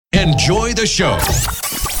Enjoy the show.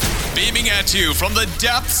 Beaming at you from the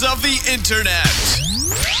depths of the internet.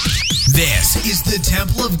 This is the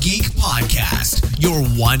Temple of Geek Podcast, your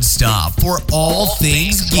one stop for all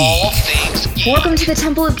things geek. Welcome to the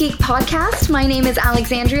Temple of Geek Podcast. My name is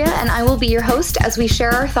Alexandria, and I will be your host as we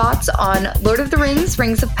share our thoughts on Lord of the Rings,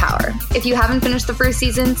 Rings of Power. If you haven't finished the first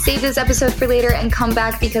season, save this episode for later and come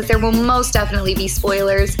back because there will most definitely be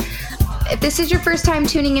spoilers. If this is your first time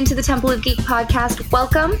tuning into the Temple of Geek Podcast,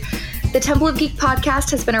 welcome. The Temple of Geek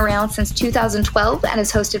podcast has been around since 2012 and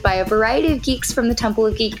is hosted by a variety of geeks from the Temple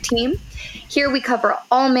of Geek team. Here we cover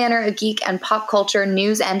all manner of geek and pop culture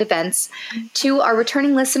news and events. To our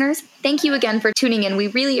returning listeners, thank you again for tuning in. We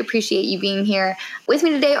really appreciate you being here. With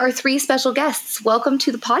me today are three special guests. Welcome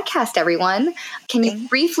to the podcast, everyone. Can you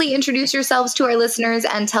briefly introduce yourselves to our listeners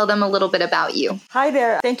and tell them a little bit about you? Hi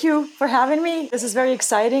there. Thank you for having me. This is very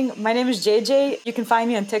exciting. My name is JJ. You can find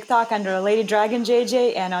me on TikTok under Lady Dragon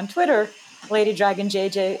JJ and on Twitter, Lady Dragon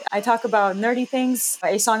JJ. I talk about nerdy things,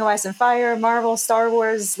 A Song of Ice and Fire, Marvel, Star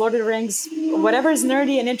Wars, Lord of the Rings. Whatever is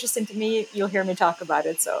nerdy and interesting to me, you'll hear me talk about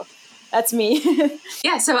it. So that's me.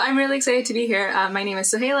 Yeah, so I'm really excited to be here. My name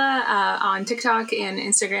is Sohaila. On TikTok and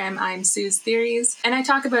Instagram, I'm Sue's Theories. And I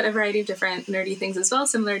talk about a variety of different nerdy things as well,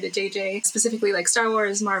 similar to JJ, specifically like Star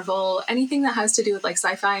Wars, Marvel, anything that has to do with like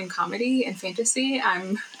sci-fi and comedy and fantasy.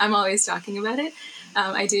 I'm always talking about it.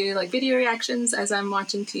 I do like video reactions as I'm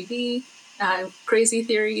watching TV. Crazy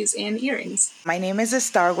theories and earrings. My name is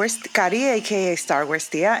Star Wars Kari, aka Star Wars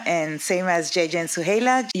Tia, and same as JJ and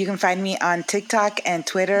Suhaila. You can find me on TikTok and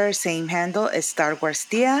Twitter, same handle as Star Wars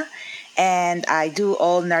Tia. And I do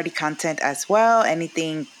all nerdy content as well.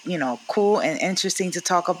 Anything, cool and interesting to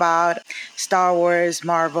talk about. Star Wars,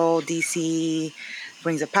 Marvel, DC,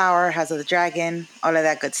 Rings of Power, House of the Dragon, all of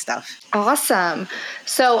that good stuff. Awesome.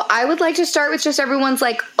 So I would like to start with just everyone's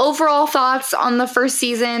overall thoughts on the first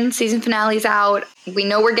season. Season finale's out. We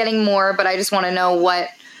know we're getting more, but I just want to know where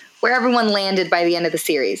everyone landed by the end of the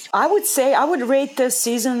series. I would rate this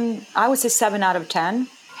season, 7 out of 10.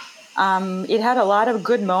 It had a lot of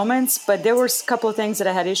good moments, but there were a couple of things that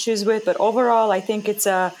I had issues with. But overall, I think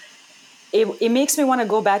it makes me want to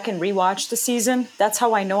go back and rewatch the season. That's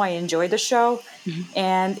how I know I enjoy the show. Mm-hmm.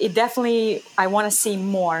 And it definitely, I want to see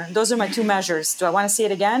more. Those are my two measures. Do I want to see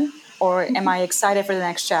it again? Or am I excited for the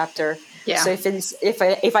next chapter? Yeah. So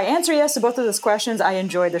if I answer yes to both of those questions, I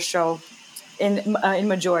enjoy the show in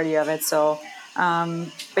majority of it. So,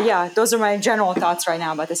 but yeah, those are my general thoughts right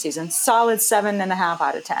now about the season. Solid 7.5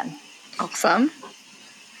 out of 10. Awesome.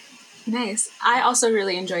 Nice. I also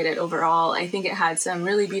really enjoyed it overall. I think it had some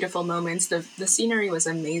really beautiful moments. The scenery was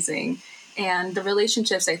amazing. And the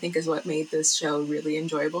relationships, I think, is what made this show really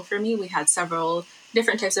enjoyable for me. We had several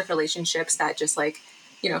different types of relationships that just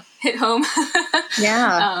hit home.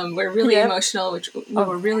 Yeah. Were really emotional, which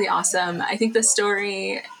were really awesome. I think the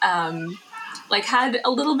story had a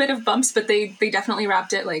little bit of bumps, but they definitely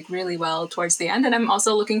wrapped it really well towards the end. And I'm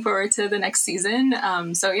also looking forward to the next season.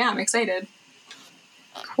 So yeah, I'm excited.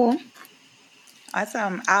 Cool.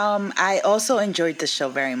 Awesome. I also enjoyed the show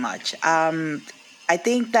very much. I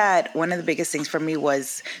think that one of the biggest things for me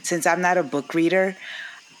was, since I'm not a book reader,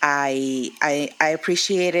 I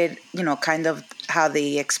appreciated, kind of how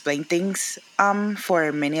they explain things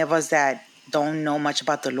for many of us that don't know much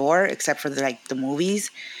about the lore, except for the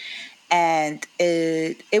movies. And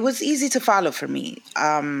it was easy to follow for me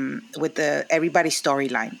with everybody's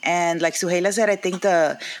storyline. And like Suhaila said, I think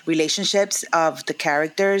the relationships of the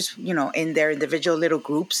characters, in their individual little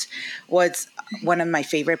groups was one of my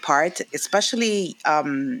favorite parts, especially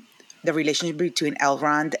the relationship between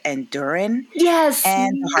Elrond and Durin. Yes.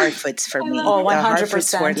 And the Harfoots for me. Oh, 100%. The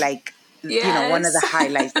Harfoots were one of the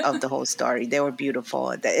highlights of the whole story. They were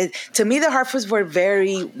beautiful. To me, the Harfoots were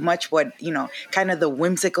very much what, kind of the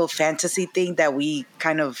whimsical fantasy thing that we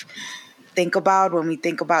kind of think about when we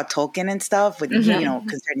think about Tolkien and stuff with,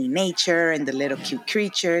 concerning nature and the little cute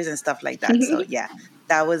creatures and stuff like that. So yeah,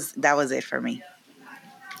 that was it for me.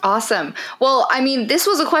 Awesome. Well, this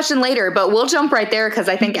was a question later, but we'll jump right there because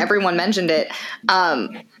I think everyone mentioned it.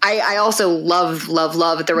 I also love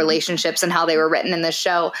the relationships and how they were written in this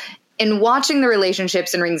show. In watching the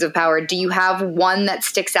relationships in Rings of Power, do you have one that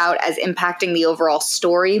sticks out as impacting the overall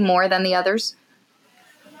story more than the others?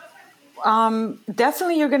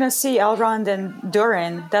 Definitely, you're going to see Elrond and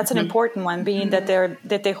Durin. That's an important one, being that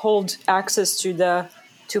they hold access to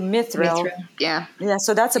Mithril. Yeah.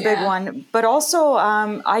 So that's a big one. But also,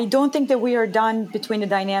 I don't think that we are done between the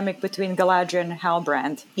dynamic between Galadriel and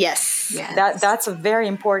Halbrand. Yes. That's a very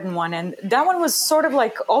important one, and that one was sort of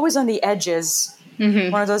always on the edges.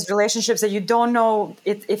 Mm-hmm. One of those relationships that you don't know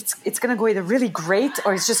if it's going to go either really great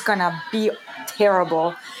or it's just going to be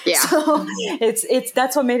terrible. Yeah. So it's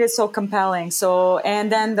that's what made it so compelling. So,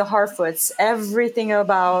 and then the Harfoots, everything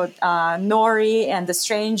about Nori and the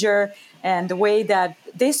stranger, and the way that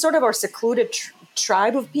they sort of are secluded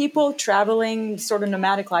tribe of people traveling sort of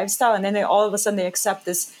nomadic lifestyle, and then all of a sudden they accept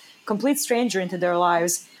this complete stranger into their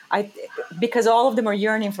lives. Because all of them are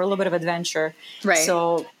yearning for a little bit of adventure. Right.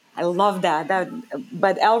 So I love that.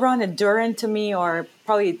 But Elrond and Durin to me are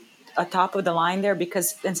probably atop of the line there,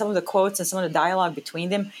 because in some of the quotes and some of the dialogue between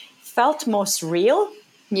them felt most real.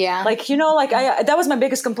 Yeah. Like, that was my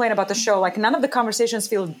biggest complaint about the show. Like, none of the conversations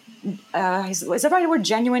feel, is that the right word,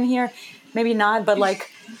 genuine here? Maybe not, but like,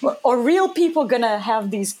 or real people gonna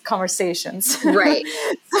have these conversations. Right.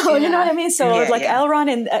 So, you know what I mean? So Yeah.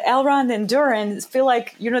 Elrond and Durin feel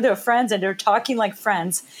like, they're friends and they're talking like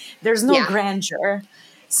friends. There's no grandeur.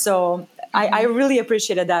 So I really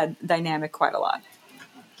appreciated that dynamic quite a lot.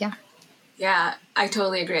 Yeah. Yeah, I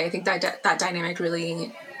totally agree. I think that dynamic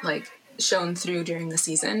really shone through during the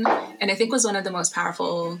season, and I think was one of the most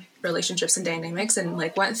powerful relationships and dynamics, and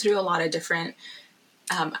went through a lot of different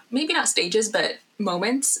maybe not stages, but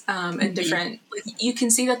moments and different, you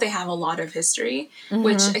can see that they have a lot of history,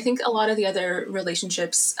 which I think a lot of the other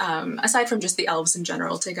relationships, aside from just the elves in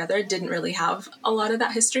general together, didn't really have a lot of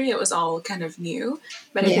that history. It was all kind of new,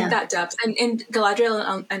 but I think that depth, and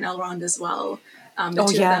Galadriel and Elrond as well, the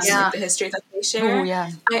two of them, the history that they share. Oh,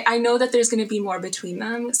 yeah. I know that there's going to be more between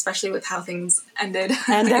them, especially with how things ended.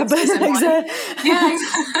 Yeah.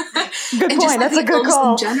 Good point. That's a good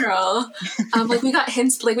call. In general, we got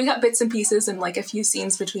hints, we got bits and pieces and a few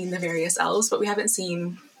scenes between the various elves, but we haven't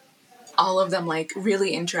seen all of them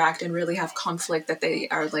really interact and really have conflict that they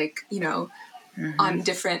are on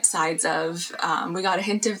different sides of. We got a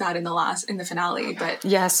hint of that in the finale, but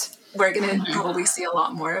yes. We're going to probably see a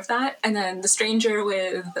lot more of that. And then the stranger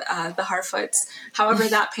with the Harfoots, however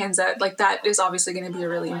that pans out, that is obviously going to be a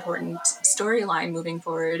really important storyline moving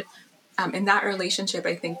forward. In that relationship,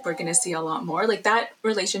 I think we're going to see a lot more. That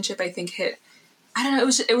relationship, I think, hit, I don't know,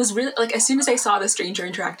 it was really, as soon as I saw the stranger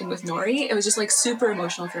interacting with Nori, it was just, super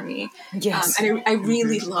emotional for me. Yes. And I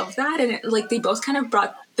really love that. And, they both kind of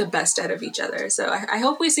brought the best out of each other. So I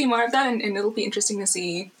hope we see more of that, and it'll be interesting to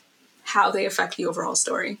see how they affect the overall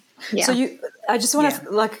story. Yeah. So I just want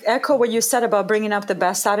to echo what you said about bringing up the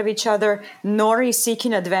best out of each other. Nori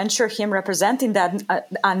seeking adventure, him representing that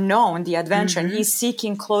unknown, the adventure, and he's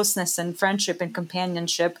seeking closeness and friendship and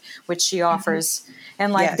companionship, which she offers.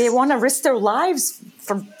 And they want to risk their lives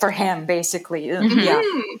for him, basically. Yeah.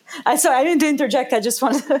 So I didn't interject. I just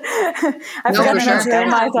wanted to, I forgot to say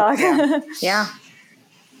my talk. Yeah.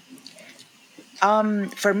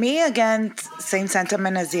 For me, again, same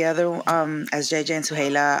sentiment as the other, as JJ and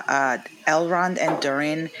Suhaila. Elrond and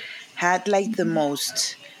Durin had the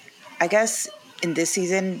most, I guess, in this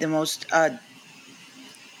season, the most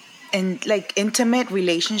intimate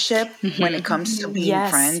relationship when it comes to being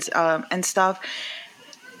friends and stuff.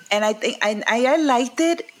 And I think I liked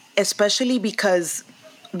it, especially because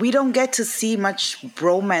we don't get to see much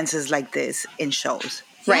romances like this in shows.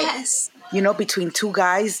 Right. Yes. Between two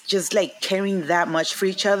guys just caring that much for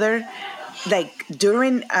each other,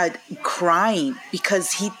 Durin crying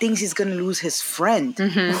because he thinks he's gonna lose his friend,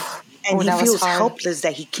 and he feels helpless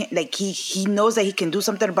that he can't. He knows that he can do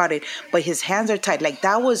something about it, but his hands are tied.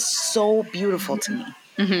 That was so beautiful to me.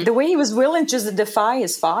 The way he was willing just to defy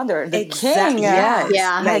his father, the king. Yes.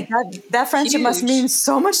 Yeah. That friendship must mean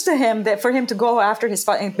so much to him, that for him to go after his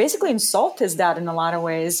father and basically insult his dad in a lot of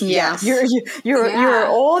ways. Yes. You're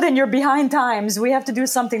old and you're behind times. We have to do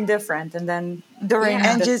something different. And then during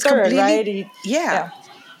and the just third, completely, right?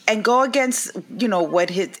 And go against,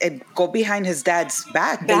 go behind his dad's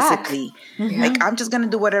back. Basically. I'm just going to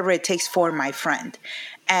do whatever it takes for my friend.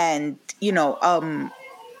 And,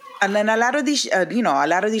 and then a lot of these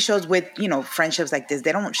shows with, friendships like this,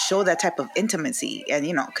 they don't show that type of intimacy. And,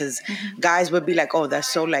 because guys would be like, oh, that's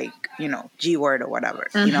so G word or whatever,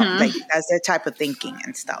 that's their type of thinking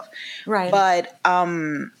and stuff. Right. But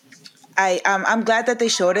I'm glad that they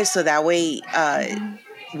showed it, so that way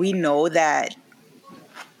we know that,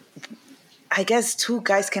 I guess, two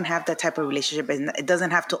guys can have that type of relationship, and it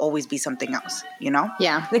doesn't have to always be something else,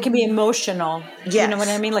 Yeah. They can be emotional. Yes. You know what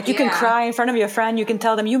I mean? You can cry in front of your friend. You can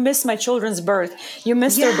tell them, you missed my children's birth. You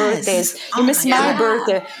missed their birthdays. You missed my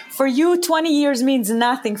birthday. For you, 20 years means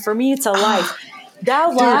nothing. For me, it's a life.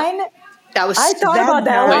 That line... I thought about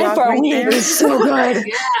that line for a week. It was so good.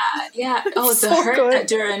 Yeah. Oh, the hurt that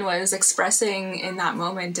Durin was expressing in that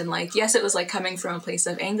moment. And yes, it was coming from a place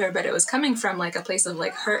of anger, but it was coming from a place of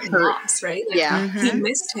hurt and loss, right? He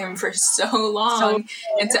missed him for so long.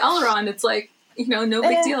 And to Elrond, it's no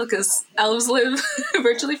big deal because elves live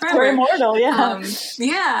virtually forever. They're immortal, yeah.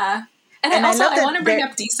 Yeah. And I want to bring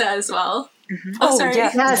up Disa as well. Mm-hmm. Oh, sorry.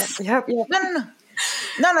 Yeah. Yes. Yep.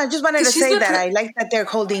 No, I just wanted to 'Cause she's say the that I like that they're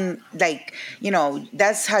holding, like,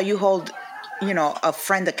 that's how you hold, a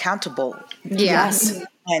friend accountable. Yes.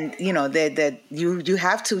 And, that you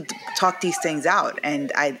have to talk these things out.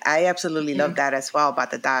 And I absolutely love that as well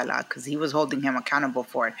about the dialogue, because he was holding him accountable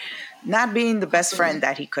for not being the best friend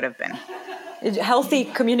that he could have been. Healthy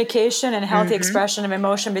communication and healthy expression of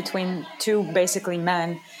emotion between two basically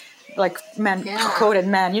men, like men, coded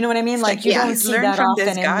men. You know what I mean? Like you don't see that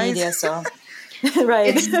often in media. So,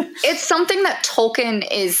 right. It's something that Tolkien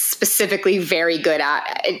is specifically very good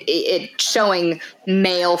at. It showing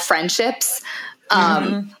male friendships.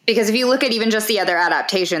 Because if you look at even just the other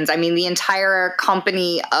adaptations, I mean, the entire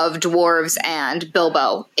company of dwarves and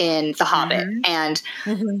Bilbo in The Hobbit, and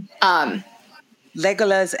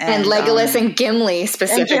Legolas and Gimli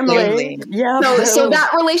specifically. And Gimli. Yeah. So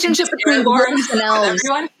that relationship between dwarves and elves.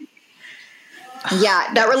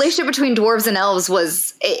 Yeah, that relationship between dwarves and elves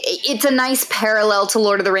it's a nice parallel to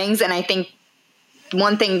Lord of the Rings, and I think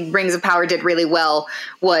one thing Rings of Power did really well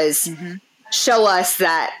was show us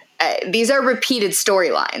that these are repeated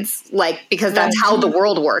storylines, because that's how the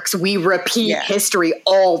world works. We repeat history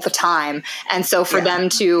all the time. And so for them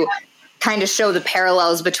to kind of show the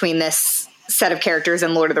parallels between this set of characters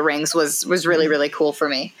and Lord of the Rings was really, really cool for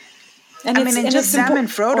me. And just Sam and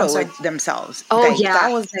Frodo with themselves.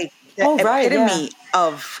 That was the epitome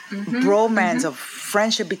of bromance, of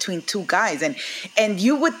friendship between two guys. And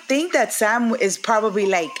you would think that Sam is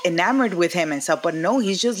probably enamored with him and stuff, but no,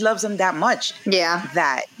 he just loves him that much.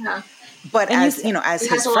 Yeah. But as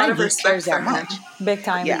his friend, he cares that much. Big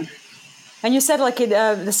time. Yeah. And you said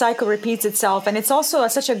the cycle repeats itself, and it's also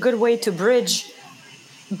such a good way to bridge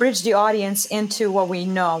the audience into what we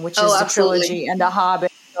know, which is the trilogy and the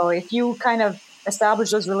Hobbit. So if you kind of establish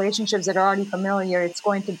those relationships that are already familiar, it's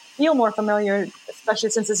going to feel more familiar, especially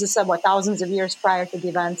since this is thousands of years prior to the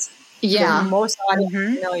events that most audience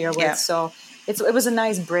are familiar with. Yeah. So it was a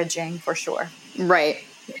nice bridging for sure. Right.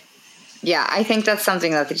 Yeah, I think that's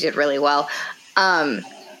something that they did really well.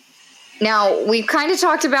 Now, we've kind of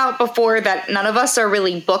talked about before that none of us are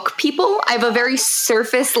really book people. I have a very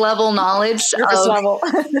surface level knowledge of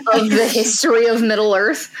the history of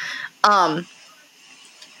Middle-earth.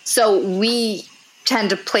 So we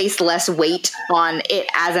tend to place less weight on it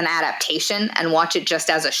as an adaptation and watch it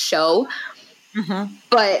just as a show.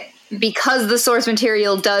 But because the source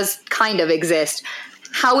material does kind of exist,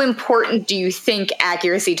 how important do you think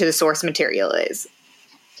accuracy to the source material is?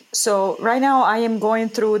 So right now I am going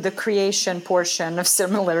through the creation portion of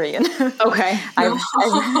Silmarillion. Okay.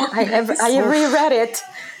 I have reread it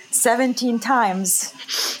 17 times.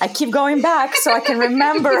 I keep going back so I can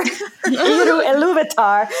remember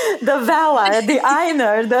Iluvatar, the Valar, the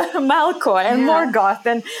Ainur, the Malfoy, and Morgoth,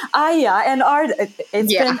 and Arya, and Ard.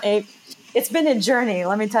 It's been a journey,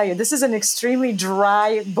 let me tell you. This is an extremely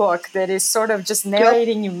dry book that is sort of just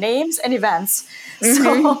narrating you names and events.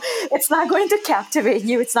 So it's not going to captivate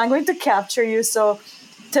you. It's not going to capture you. So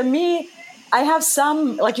to me, I have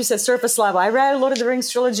some, like you said, surface level. I read Lord of the Rings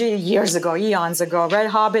trilogy years ago, eons ago. Read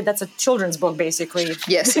Hobbit. That's a children's book, basically.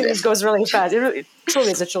 Yes. It goes really fast. It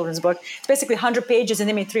truly is a children's book. It's basically 100 pages, and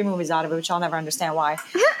they made 3 movies out of it, which I'll never understand why.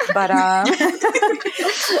 But I'm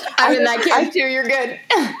in that camp too. You're good.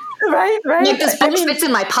 Right. Like, this book fits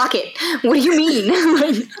in my pocket. What do you mean?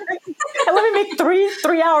 Let me make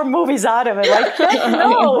 3-hour movies out of it. Like,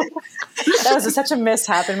 no. That was such a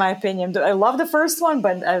mishap, in my opinion. I love the first one,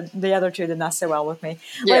 but the other two did not sit well with me.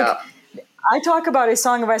 Yeah. I talk about A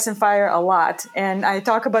Song of Ice and Fire a lot, and I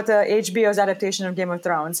talk about the HBO's adaptation of Game of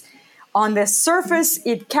Thrones. On the surface,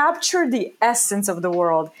 it captured the essence of the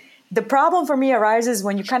world. The problem for me arises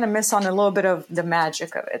when you kind of miss on a little bit of the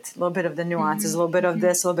magic of it, a little bit of the nuances, a little bit of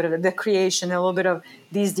this, a little bit of the creation, a little bit of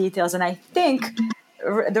these details. And I think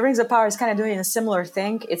the Rings of Power is kind of doing a similar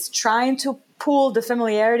thing. It's trying to pull the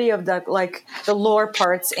familiarity of the lore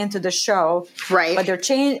parts into the show, right? But they're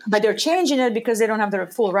changing it because they don't have the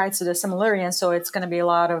full rights to the Silmarillion. So it's going to be a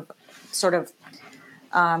lot of sort of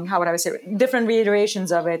how would I say different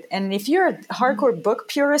reiterations of it. And if you're a hardcore book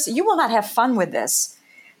purist, you will not have fun with this.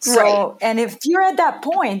 So, and if you're at that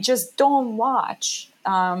point, just don't watch.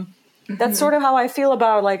 That's sort of how I feel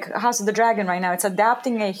about House of the Dragon right now. It's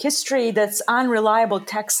adapting a history that's unreliable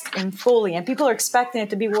text in Foley, and people are expecting it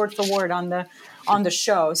to be word for word on the on the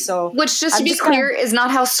show. So, which, just to be clear, is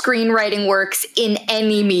not how screenwriting works in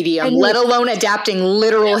any medium, let alone adapting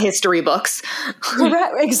literal history books.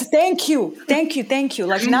 Correct. Thank you.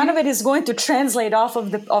 Like none of it is going to translate off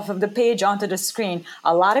of the page onto the screen.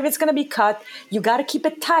 A lot of it's going to be cut. You got to keep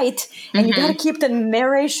it tight, and you got to keep the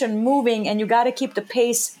narration moving, and you got to keep the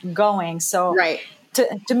pace going. So, right.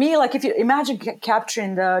 To me, like if you imagine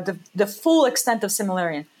capturing the full extent of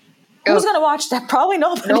Silmarillion, who's going to watch that? Probably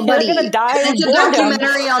nobody. They're going to die. It's a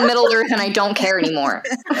documentary on Middle Earth, and I don't care anymore.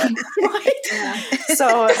 Right? Yeah.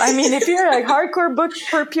 So, I mean, if you're a hardcore book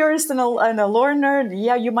purist and a lore nerd,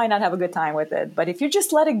 yeah, you might not have a good time with it. But if you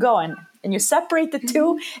just let it go and you separate the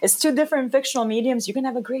two, it's two different fictional mediums, you can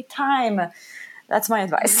have a great time. That's my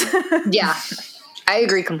advice. Yeah, I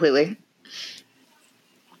agree completely.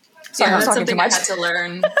 Yeah, that's something I had to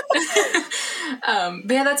learn. But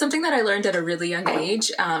yeah, that's something that I learned at a really young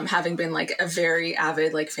age, having been like a very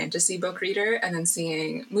avid like fantasy book reader, and then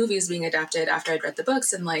seeing movies being adapted after I'd read the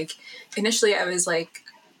books. And like initially I was like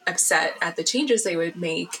upset at the changes they would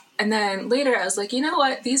make, and then later I was like, you know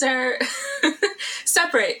what, these are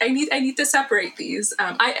separate. I need to separate these.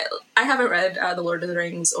 I haven't read The Lord of the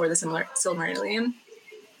Rings or the Silmarillion,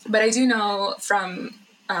 but I do know from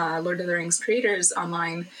Lord of the Rings creators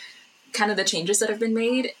online kind of the changes that have been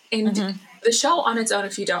made, and the show on its own,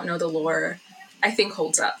 if you don't know the lore, I think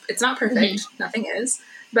holds up. It's not perfect, nothing is,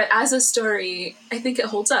 but as a story, I think it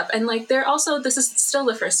holds up. And like they're also, this is still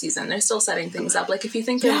the first season, they're still setting things up. Like if you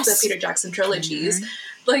think of the Peter Jackson trilogies,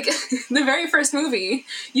 like the very first movie,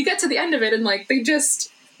 you get to the end of it and like they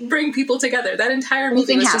just bring people together. That entire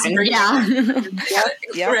movie was just bringing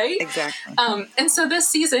right? Exactly. And so this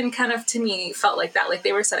season kind of, to me, felt like that. Like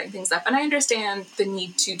they were setting things up. And I understand the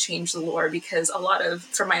need to change the lore because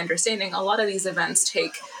from my understanding, a lot of these events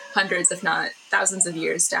take hundreds, if not thousands of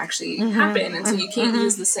years to actually happen. And so you can't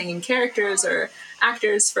use the same characters or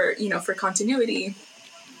actors for continuity.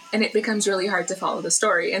 And it becomes really hard to follow the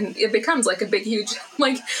story. And it becomes like a big, huge,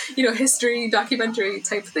 like, history documentary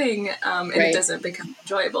type thing. And it doesn't become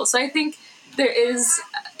enjoyable. So I think there is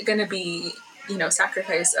going to be,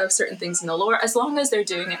 sacrifice of certain things in the lore, as long as they're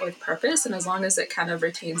doing it with purpose and as long as it kind of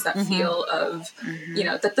retains that feel of,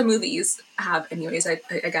 that the movies have anyways. I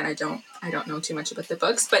don't know too much about the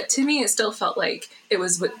books, but to me, it still felt like it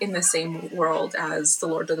was in the same world as the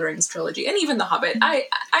Lord of the Rings trilogy and even The Hobbit. I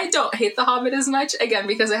don't hate The Hobbit as much, again,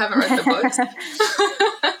 because I haven't read the books.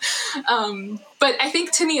 But I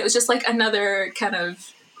think to me, it was just like another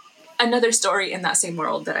story in that same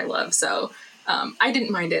world that I love. So I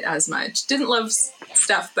didn't mind it as much. Didn't love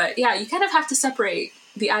stuff, but yeah, you kind of have to separate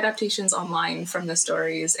the adaptations online from the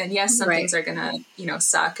stories. And yes, some things are gonna,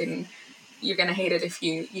 suck, and you're gonna hate it if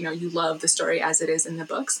you love the story as it is in the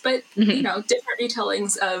books. But different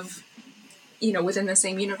retellings of, within the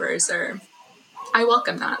same universe I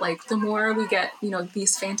welcome that. Like the more we get,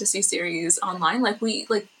 these fantasy series online,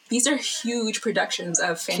 these are huge productions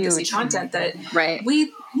of fantasy content that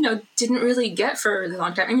we, didn't really get for a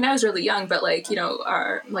long time. I mean, I was really young, but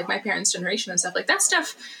my parents' generation and stuff, like that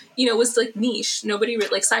stuff, was like niche. Nobody really,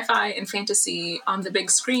 like sci-fi and fantasy on the big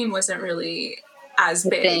screen wasn't really as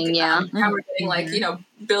big. Now we're getting $1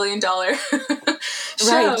 billion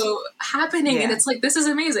show happening, and it's like, this is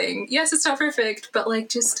amazing. Yes, it's not perfect, but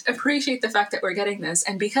just appreciate the fact that we're getting this,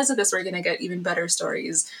 and because of this, we're going to get even better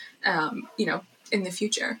stories, in the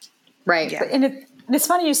future. Right. Yeah. And it's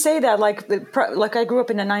funny you say that, like I grew up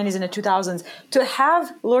in the 90s and the 2000s, to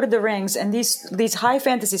have Lord of the Rings and these high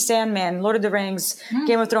fantasy, Sandman, Lord of the Rings,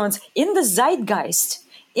 Game of Thrones, in the zeitgeist,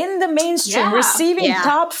 in the mainstream, receiving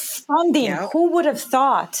top funding. Yeah. Who would have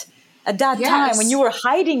thought at that time when you were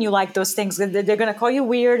hiding, you like those things? They're going to call you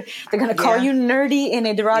weird. They're going to call you nerdy in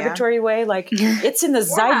a derogatory way. Like it's in the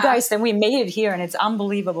zeitgeist, and we made it here, and it's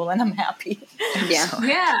unbelievable, and I'm happy.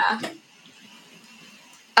 Yeah.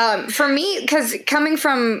 For me, because coming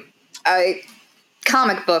from a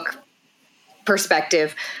comic book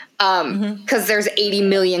perspective, because there's 80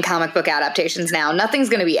 million comic book adaptations now, nothing's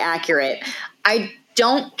going to be accurate. I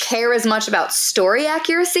don't care as much about story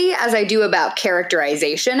accuracy as I do about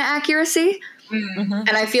characterization accuracy. And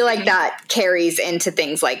I feel like that carries into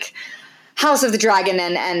things like House of the Dragon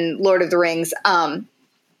and Lord of the Rings.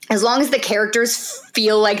 As long as the characters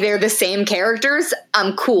feel like they're the same characters,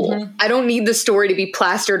 I'm cool. I don't need the story to be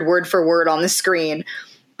plastered word for word on the screen.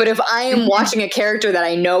 But if I am watching a character that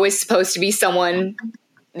I know is supposed to be someone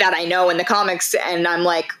that I know in the comics, and I'm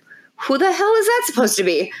like, who the hell is that supposed to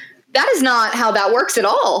be? That is not how that works at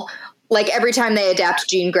all. Like every time they adapt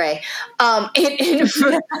Jean Grey, it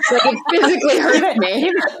physically hurts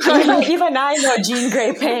me. Even I know Jean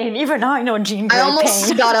Grey pain. Even I know Jean Grey pain. I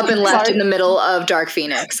almost got up and left in the middle of Dark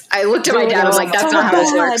Phoenix. I looked at my dad. I was like, "That's not how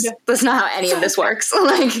this works. That's not how any of this works."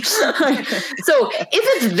 Like, so if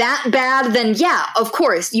it's that bad, then yeah, of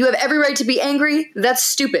course, you have every right to be angry. That's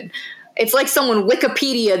stupid. It's like someone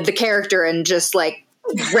Wikipedia'd the character and just like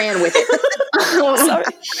ran with it.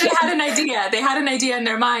 They had an idea. They had an idea in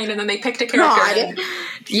their mind, and then they picked a character.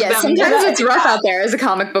 Yeah, sometimes it's rough out there as a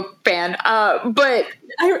comic book fan. But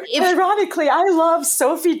ironically, I love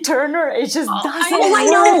Sophie Turner. It just doesn't I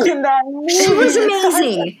know. work in that movie. She was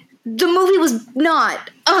amazing. The movie was not.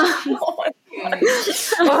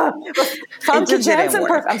 Famke Janssen.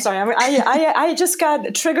 I'm sorry. I just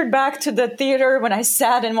got triggered back to the theater when I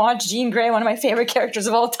sat and watched Jean Grey, one of my favorite characters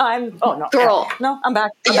of all time. Oh no, girl. No, I'm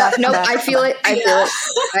back. I feel it. I feel it.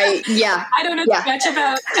 I don't know much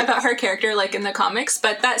about her character, like in the comics,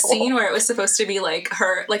 but that scene where it was supposed to be like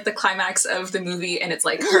her, like the climax of the movie, and it's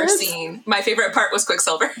like her scene. My favorite part was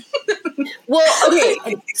Quicksilver. Well, okay,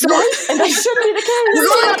 so and that shouldn't be the case.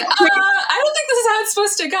 I don't think this is how it's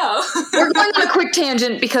supposed to go. We're going on a quick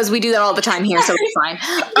tangent because we do that all the time here, so it's fine.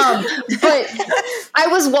 But I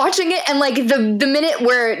was watching it, and like the minute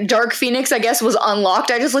where Dark Phoenix, I guess, was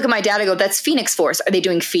unlocked, I just look at my dad and go, "That's Phoenix Force. Are they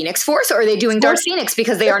doing Phoenix Force or are they doing Dark Phoenix?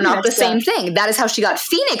 Because they are not the same thing. That is how she got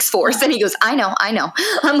Phoenix Force." And he goes, I know.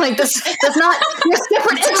 I'm like, that's not, they're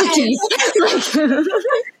separate entities. Like,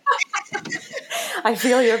 I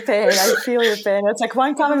feel your pain. It's like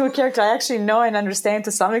one comic book character I actually know and understand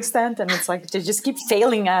to some extent, and it's like they just keep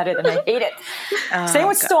failing at it, and I hate it. Same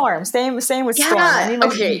with Storm. Same with Storm. We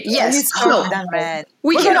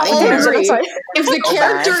can all agree. If the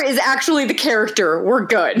character is actually the character, we're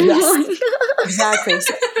good. Yes. Exactly.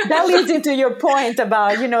 So that leads into your point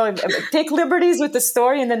about, take liberties with the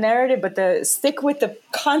story and the narrative, but stick with the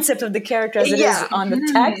concept of the character as it is on the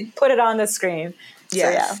text, put it on the screen.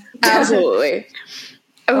 Yes. So, absolutely. Okay.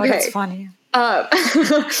 Oh, that's funny.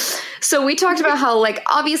 So we talked about how, like,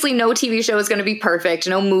 obviously no TV show is going to be perfect.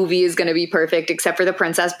 No movie is going to be perfect, except for The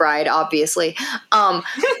Princess Bride, obviously. Sorry.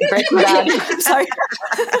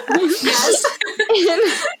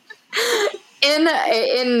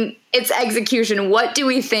 In its execution, what do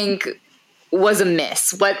we think was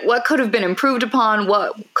amiss? What could have been improved upon?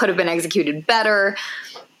 What could have been executed better?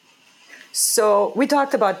 So we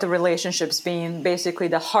talked about the relationships being basically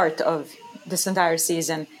the heart of this entire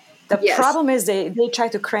season. The problem is they try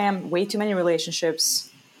to cram way too many relationships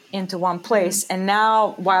into one place. And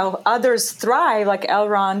now, while others thrive, like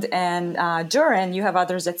Elrond and Durin, you have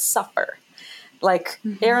others that suffer. Like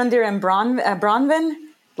Arondir and Bronwyn,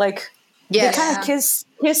 like they kind of kiss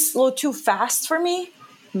a little too fast for me.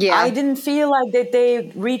 Yeah, I didn't feel like that they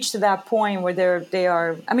reached that point where they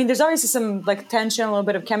are. I mean, there's obviously some like tension, a little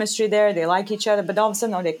bit of chemistry there. They like each other, but all of a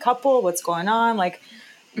sudden, are they a couple? What's going on? Like,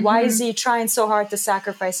 why is he trying so hard to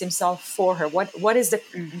sacrifice himself for her? What is the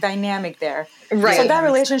dynamic there? Right. So that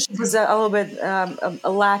relationship was a little bit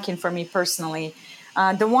lacking for me personally.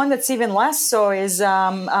 The one that's even less so is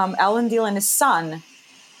Elendil and his son.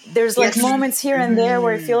 There's like moments here and there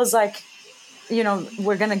where it feels like,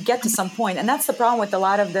 we're going to get to some point. And that's the problem with a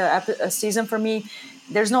lot of the season for me.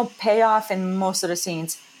 There's no payoff in most of the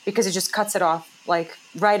scenes because it just cuts it off, like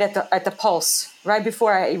right at the pulse. Right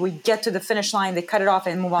before we get to the finish line, they cut it off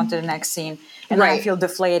and move on to the next scene. And I feel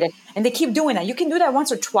deflated. And they keep doing that. You can do that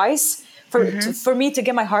once or twice for me to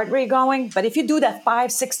get my heart rate going. But if you do that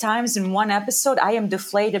 5-6 times in one episode, I am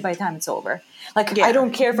deflated by the time it's over. Like, I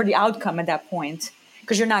don't care for the outcome at that point.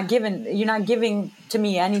 Because you're not giving to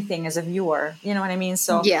me anything as a viewer. You know what I mean?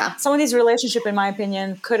 So some of these relationships, in my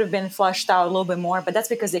opinion, could have been fleshed out a little bit more, but that's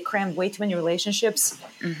because they crammed way too many relationships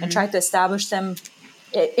and tried to establish them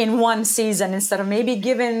in one season instead of maybe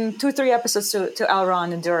giving 2-3 episodes to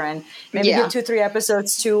Elrond and Durin, maybe give 2-3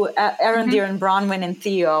 episodes to Arondir and Bronwyn and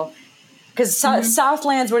Theo, because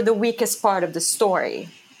Southlands were the weakest part of the story.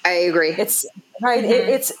 I agree. It's right.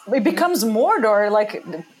 It becomes Mordor like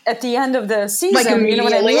at the end of the season. Like, you know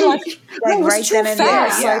what I mean? Like right then and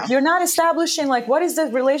there. Like, you're not establishing like what is the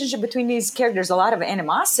relationship between these characters. A lot of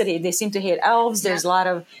animosity. They seem to hate elves. There's a lot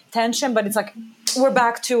of tension, but it's like we're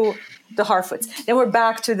back to the Harfoots. Then we're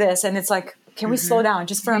back to this, and it's like, can we slow down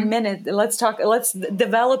just for a minute? Let's talk. Let's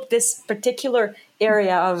develop this particular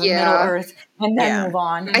area of Middle Earth and then move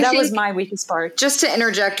on. That was my weakest part. Just to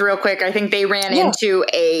interject real quick, I think they ran into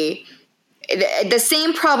the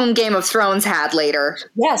same problem Game of Thrones had later.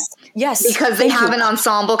 Yes. Because they have an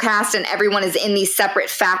ensemble cast and everyone is in these separate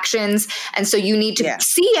factions. And so you need to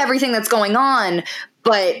see everything that's going on,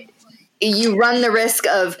 but you run the risk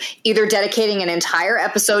of either dedicating an entire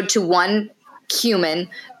episode to one human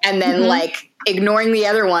and then like ignoring the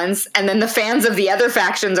other ones, and then the fans of the other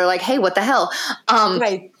factions are like, hey, what the hell?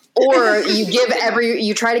 Right. Or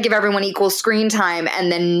you try to give everyone equal screen time,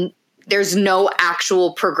 and then there's no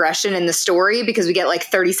actual progression in the story because we get like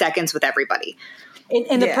 30 seconds with everybody.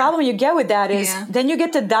 And the problem you get with that is then you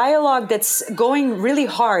get the dialogue that's going really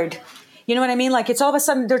hard. You know what I mean? Like, it's all of a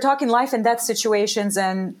sudden they're talking life and death situations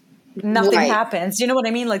and nothing happens. You know what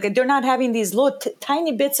I mean? Like, they're not having these little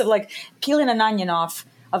tiny bits of like peeling an onion off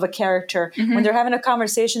of a character when they're having a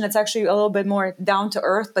conversation that's actually a little bit more down to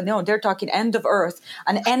earth. But no, they're talking end of earth,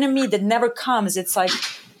 an enemy that never comes. It's like,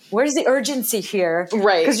 where's the urgency here?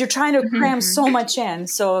 Right. Because you're trying to cram so much in.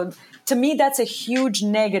 So to me, that's a huge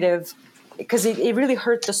negative, because it really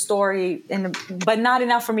hurt the story, but not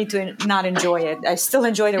enough for me to not enjoy it. I still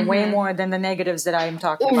enjoyed it way more than the negatives that I am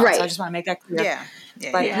talking about. Right. So I just want to make that clear.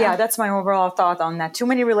 Yeah. That's my overall thought on that. Too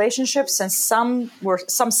many relationships, and some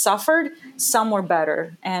suffered, some were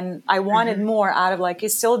better. And I wanted more out of like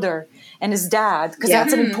Isildur and his dad, because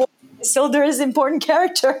that's an important. Isildur is an important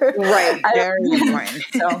character. Right. Very important.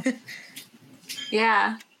 So.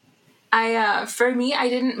 Yeah. For me, I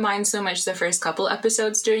didn't mind so much the first couple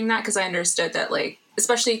episodes doing that, because I understood that, like,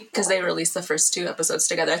 especially because they released the first 2 episodes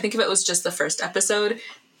together. I think if it was just the first episode,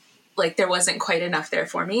 like, there wasn't quite enough there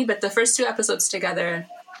for me. But the first 2 episodes together,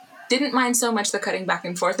 didn't mind so much the cutting back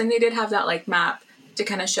and forth. And they did have that, like, map to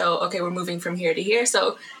kind of show, okay, we're moving from here to here.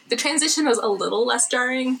 So the transition was a little less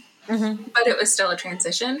jarring, but it was still a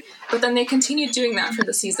transition. But then they continued doing that for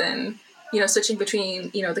the season, you know, switching between,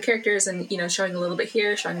 you know, the characters and, you know, showing a little bit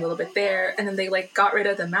here, showing a little bit there. And then they, like, got rid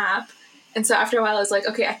of the map. And so after a while, I was like,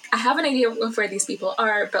 okay, I have an idea of where these people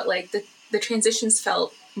are, but, like, the transitions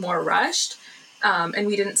felt more rushed. And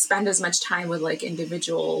we didn't spend as much time with, like,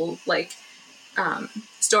 individual, like,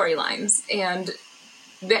 storylines. And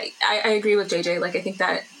I agree with JJ. Like, I think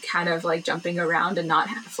that kind of, like, jumping around and not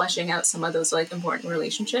fleshing out some of those, like, important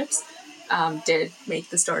relationships did make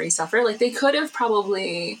the story suffer. Like, they could have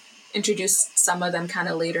probably introduced some of them kind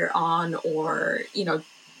of later on, or, you know,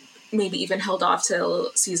 maybe even held off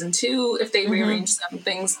till season 2 if they rearranged some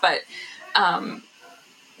things. But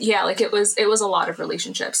like, it was a lot of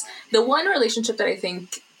relationships. The one relationship that I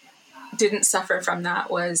think didn't suffer from that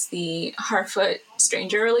was the Harfoot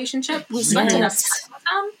stranger relationship. We spent enough time with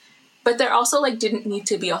them, but there also, like, didn't need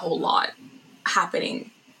to be a whole lot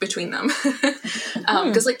happening between them.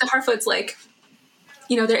 Because like the Harfoots, like,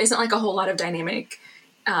 you know, there isn't like a whole lot of dynamic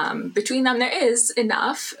between them. There is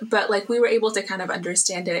enough, but like we were able to kind of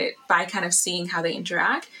understand it by kind of seeing how they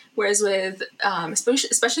interact. Whereas with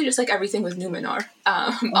especially just like everything with Numenor,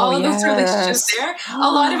 all of those relationships there,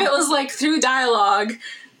 a lot of it was like through dialogue,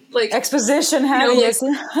 like exposition heavy.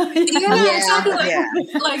 Exactly.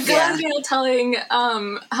 Like Galadriel telling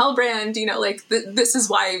Halbrand, you know, like this is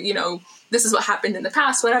why, you know, this is what happened in the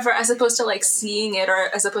past, whatever, as opposed to like seeing it, or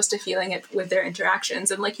as opposed to feeling it with their interactions.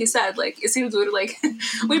 And like you said, like Isildur, like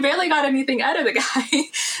we barely got anything out of the guy.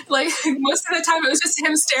 Like most of the time it was just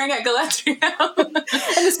him staring at Galadriel.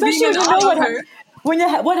 And especially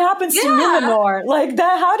what happens to Numenor, like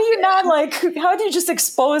that, how do you not, like, how do you just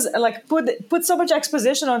expose, like put so much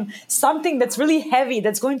exposition on something that's really heavy,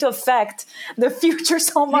 that's going to affect the future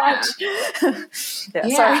so much? And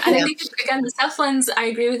I think, again, the Southlands, I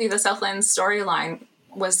agree with you, the Southlands storyline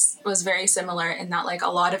was very similar in that, like, a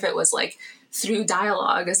lot of it was like through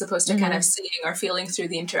dialogue as opposed to kind of seeing or feeling through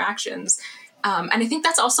the interactions. And I think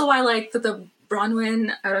that's also why, like, the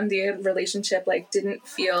Bronwyn-Arondir relationship, like, didn't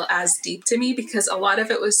feel as deep to me, because a lot of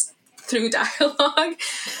it was through dialogue,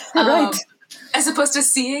 as opposed to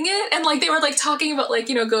seeing it. And like they were like talking about, like,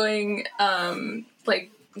 you know, going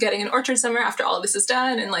like getting an orchard somewhere after all of this is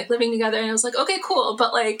done and like living together. And I was like, okay, cool,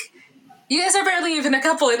 but like you guys are barely even a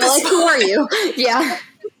couple at this point. Who are you? Yeah.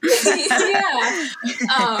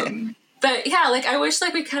 But yeah, like I wish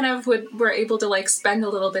like we kind of were able to like spend a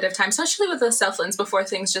little bit of time, especially with the Southlands, before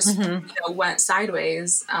things just you know, went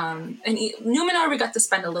sideways. And Numenor, we got to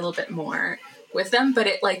spend a little bit more with them, but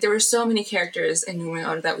it, like, there were so many characters in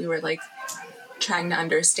Numenor that we were like trying to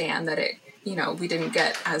understand that it, you know, we didn't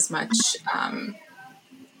get as much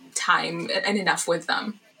time and enough with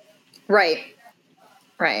them. Right.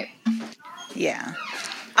 Yeah.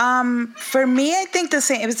 For me, I think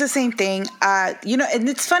it was the same thing. You know, and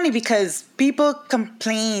it's funny because people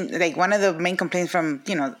complain, like one of the main complaints from,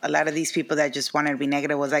 you know, a lot of these people that just wanted to be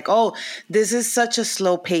negative was like, oh, this is such a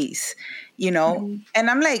slow pace. you know? And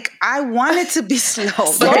I'm like, I want it to be slow.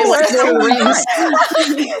 But it's so rings.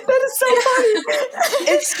 That is so funny.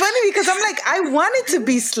 It's funny because I'm like, I want it to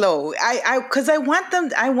be slow. Because I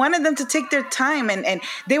wanted them to take their time, and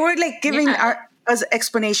they were like giving us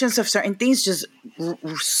explanations of certain things just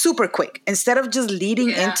super quick instead of just leading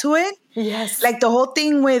into it. Yes. Like the whole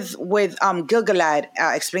thing with Gil-galad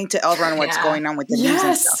explaining to Elrond what's going on with the news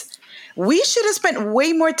and stuff. We should have spent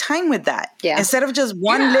way more time with that instead of just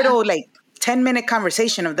one little like 10-minute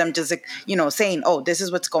conversation of them just like, you know, saying, oh, this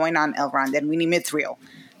is what's going on, Elrond, and we need Mithril.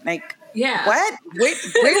 Like, what? Where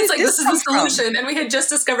it's like, this is the solution. And we had just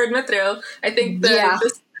discovered Mithril, I think, this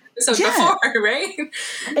episode before, right?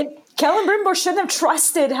 And Celebrimbor shouldn't have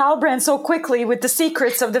trusted Halbrand so quickly with the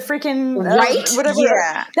secrets of the freaking whatever.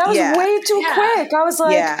 Yeah. That was way too quick. I was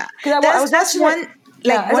like, that's one.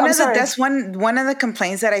 Like that's one of the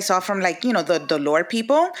complaints that I saw from like, you know, the lore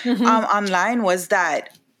people online was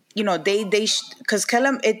that, you know, they because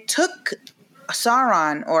it took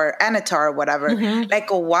Sauron or Anatar or whatever like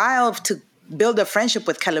a while to build a friendship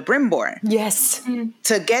with Celebrimbor. Yes.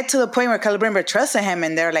 To get to the point where Celebrimbor trusted him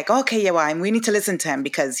and they're like, okay, yeah, well, we need to listen to him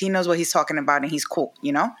because he knows what he's talking about and he's cool,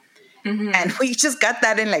 you know? And we just got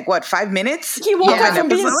that in like, 5 minutes? He woke up from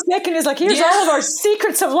being sick and he's like, here's all of our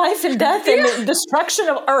secrets of life and death and the destruction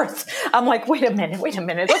of Earth. I'm like, wait a minute.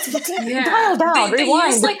 Let's dial down, They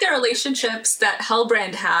rewind. used like the relationships that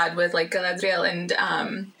Halbrand had with like Galadriel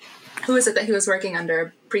and who is it that he was working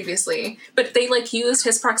under previously? But they like used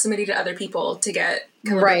his proximity to other people to get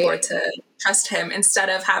Celebrimbor to trust him instead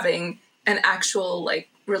of having an actual like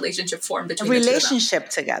relationship formed between the two of them.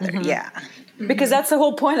 Together. Because that's the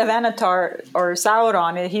whole point of Anatar or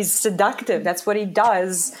Sauron. He's seductive. That's what he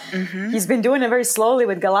does. He's been doing it very slowly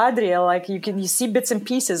with Galadriel. Like you see bits and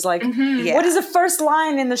pieces. Like what is the first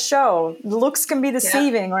line in the show? Looks can be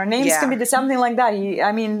deceiving, or names can be something like that.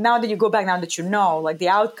 I mean, now that you go back, now that you know, like the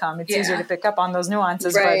outcome, it's easier to pick up on those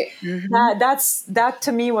nuances. Right. But that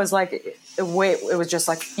to me was like it was just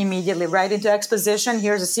like immediately right into exposition.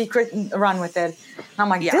 Here's a secret, run with it. And I'm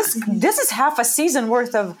like, this is half a season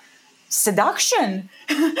worth of seduction.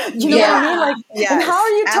 You know what I mean? Like, and how are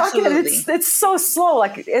you talking? It's so slow.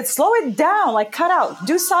 Like, slow it down. Like, cut out.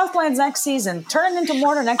 Do Southlands next season. Turn it into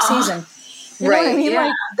Mordor next season. You know what I mean?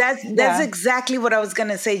 Like, that's exactly what I was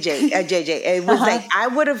gonna say, JJ. It was like I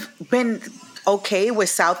would have been okay with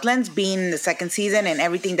Southlands being the second season and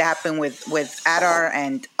everything that happened with Adar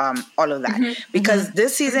and all of that, because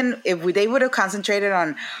this season, if they would have concentrated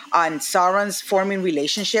on Sauron's forming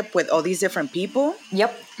relationship with all these different people,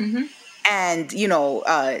 and you know,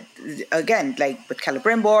 again, like with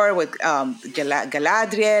Celebrimbor, with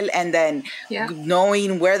Galadriel, and then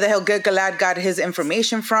knowing where the hell Gil-galad got his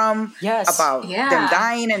information from about them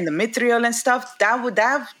dying and the Mithril and stuff,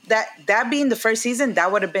 that being the first season,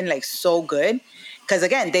 that would have been like so good, because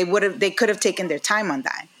again, they could have taken their time on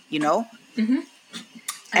that, you know,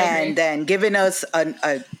 and then given us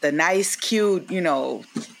the nice, cute, you know,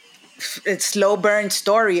 slow burn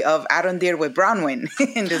story of Arondir with Bronwyn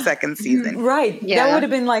in the second season. Right. Yeah. That would have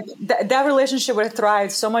been like, that relationship would have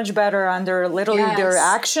thrived so much better under literally their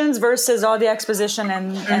actions versus all the exposition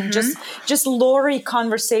and just lore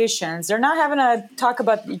conversations. They're not having to talk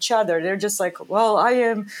about each other. They're just like, well, I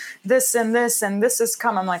am this and this and this is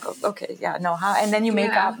come. I'm like, okay, how? And then you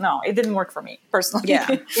make up. No, it didn't work for me personally.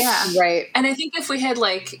 Right. And I think if we had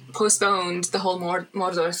like postponed the whole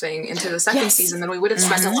Mordor thing into the second season, then we would have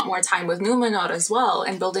spent a lot more time with Numenor as well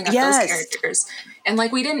and building up those characters. And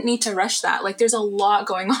like, we didn't need to rush that. Like, there's a lot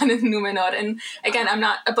going on in Numenor. And again, I'm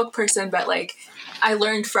not a book person, but like, I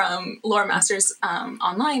learned from lore masters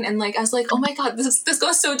online, and like, I was like, oh my God, this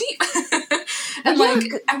goes so deep. And like,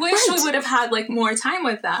 I wish we would have had like more time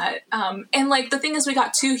with that. And like, the thing is, we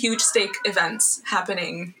got 2 huge stake events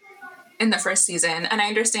happening in the first season. And I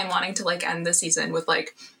understand wanting to like end the season with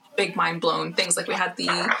like big mind blown things. Like we had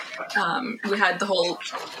the whole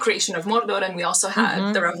creation of Mordor, and we also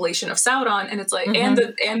had the revelation of Sauron, and it's like and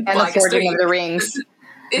the forging of the rings.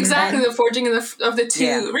 Exactly, the forging of the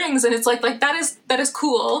 2 rings, and it's like that is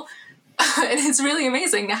cool, and it's really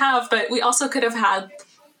amazing to have. But we also could have had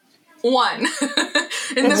one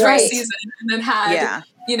in the first season, and then had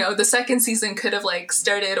you know, the second season could have like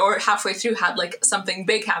started or halfway through had like something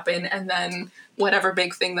big happen, and then whatever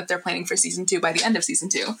big thing that they're planning for season 2 by the end of season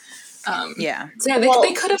 2. So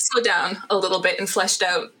they could have slowed down a little bit and fleshed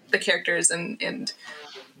out the characters and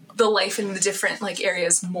the life in the different like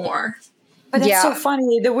areas more. But it's so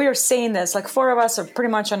funny that we're saying this. Like 4 of us are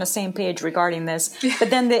pretty much on the same page regarding this. But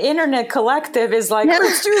then the internet collective is like,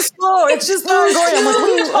 it's too slow. It's just not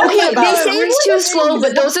going. I'm like, they say it's too slow,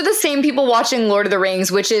 but those are the same people watching Lord of the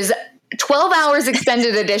Rings, which is 12 hours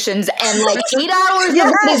extended editions and like 8 hours of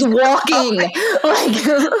it is walking. Like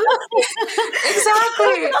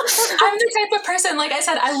exactly. I'm the type of person, like I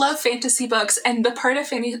said, I love fantasy books, and the part of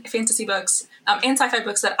fantasy books and sci-fi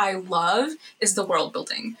books that I love is the world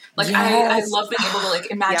building. Like I love being able to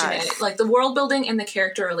like imagine it, like the world building and the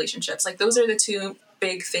character relationships. Like those are the two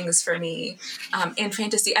big things for me in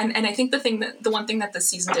fantasy. And I think the one thing that the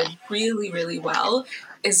season did really, really well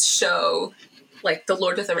is show like the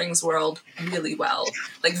Lord of the Rings world really well.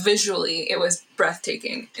 Like visually, it was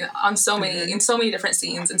breathtaking on so many, in so many different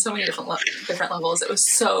scenes, in so many different levels. It was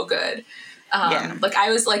so good. Like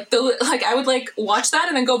I was like, I would like watch that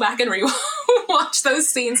and then go back and watch those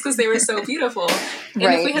scenes because they were so beautiful. And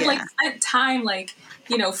if we had like spent time, like,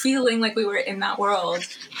 you know, feeling like we were in that world,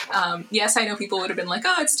 yes, I know people would have been like,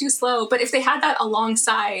 oh, it's too slow. But if they had that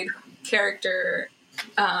alongside character,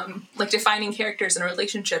 like defining characters and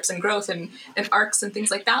relationships and growth and arcs and things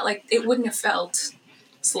like that, like it wouldn't have felt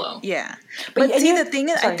slow. Yeah. But see, the thing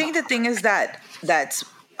is, I think the thing is that's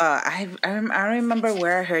I remember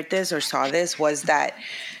where I heard this or saw this was that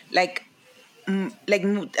like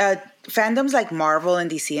fandoms like Marvel and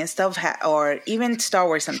DC and stuff, or even Star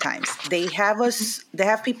Wars, sometimes they have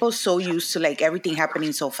people so used to like everything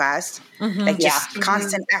happening so fast, like just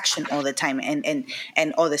constant action all the time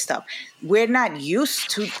and all this stuff. We're not used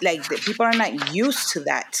to, like, the people are not used to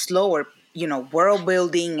that slower, you know, world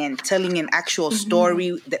building and telling an actual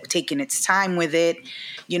story, that taking its time with it,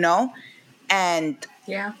 you know, and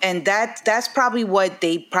that's probably what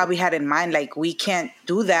they probably had in mind. Like, we can't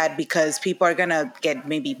do that because people are gonna get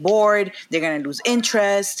maybe bored, they're gonna lose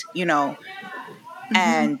interest, you know,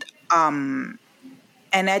 and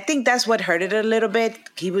I think that's what hurt it a little bit.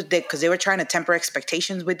 Because they were trying to temper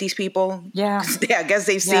expectations with these people. Yeah, I guess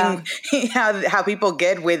they've seen how people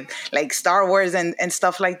get with like Star Wars and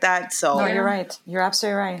stuff like that. So no, you're right. You're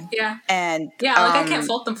absolutely right. Yeah, and like I can't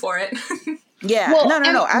fault them for it. Yeah, well,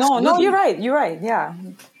 no, you're right. Yeah.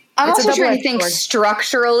 I'm also trying to think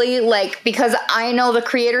structurally, like, because I know the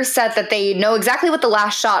creators said that they know exactly what the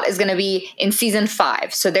last shot is going to be in season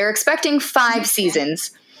 5. So they're expecting 5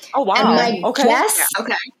 seasons. Oh, wow. And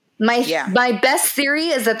my guess, my best theory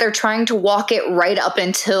is that they're trying to walk it right up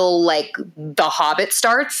until, like, The Hobbit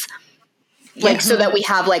starts. Like, so that we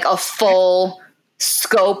have, like, a full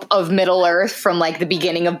scope of Middle Earth from, like, the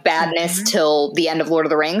beginning of Badness till the end of Lord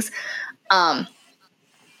of the Rings. And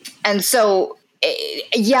so,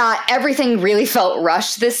 everything really felt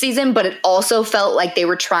rushed this season, but it also felt like they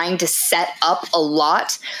were trying to set up a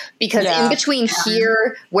lot, because in between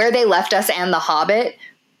here, where they left us, and The Hobbit,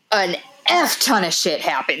 an F ton of shit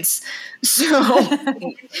happens. So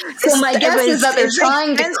my guess is that they're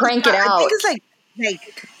trying to crank it out. I think it's like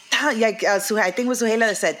I think it was Suhaila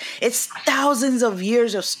that said, it's thousands of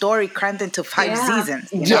years of story crammed into 5 seasons.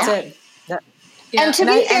 That's it. Yeah. And to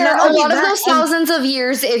be fair, a lot of those thousands of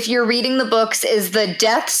years, if you're reading the books, is the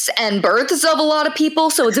deaths and births of a lot of people.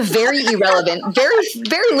 So it's very irrelevant. Very,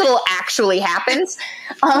 very little actually happens.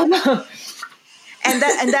 And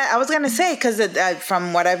that I was gonna say, because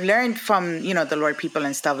from what I've learned from, you know, the Lord people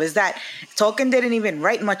and stuff, is that Tolkien didn't even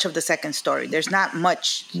write much of the second story. There's not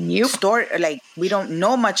much story. Like, we don't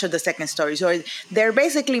know much of the second story, so they're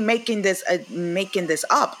basically making this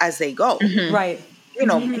up as they go. Right. You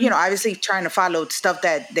know, obviously trying to follow stuff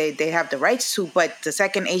that they have the rights to, but the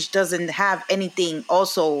Second Age doesn't have anything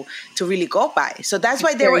also to really go by. So that's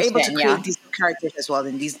why they were able to create these characters as well,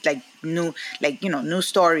 and these new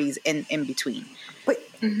stories in between. But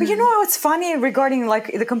you know what's funny regarding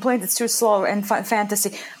like the complaint it's too slow and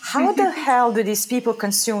fantasy? How the hell do these people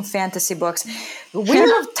consume fantasy books?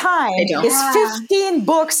 Wheel of Time is 15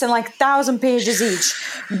 books and like 1,000 pages each.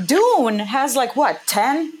 Dune has like what,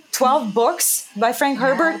 10? 12 books by Frank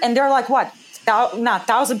Herbert, and they're like what? Not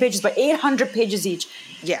 1,000 pages, but 800 pages each.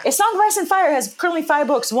 Yeah. A Song of Ice and Fire has currently 5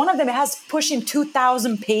 books. One of them has pushing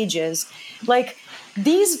 2,000 pages. Like,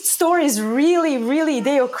 these stories really,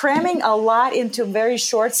 they are cramming a lot into very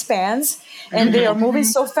short spans, and they are moving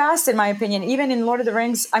so fast, in my opinion. Even in The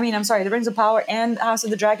Rings of Power and House of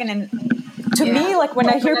the Dragon. And to me, like, when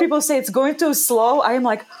I hear people say it's going too slow, I am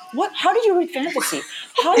like, what? How did you read fantasy?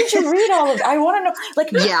 How did you read all of it? I want to know.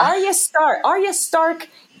 Like, Arya Stark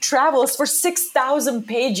travels for 6,000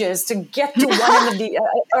 pages to get to one end of the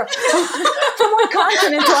from one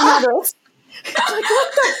continent to another. Like,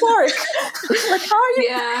 what the fuck? Like, how are you?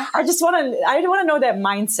 Yeah. I want to know that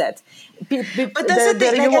mindset. But that's the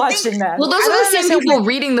thing. Like, watching that. Well, those are the same people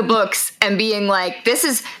reading the books and being like, "This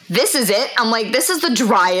is it." I'm like, "This is the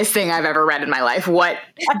driest thing I've ever read in my life." What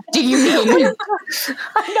do you mean?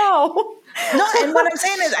 I know. No, and what I'm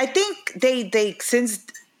saying is, I think they since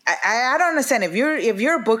I don't understand if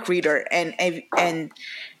you're a book reader and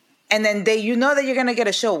then you know that you're gonna get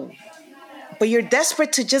a show, but you're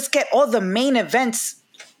desperate to just get all the main events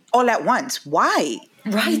all at once. Why?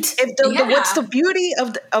 Right. If what's the beauty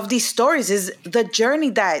of these stories is the journey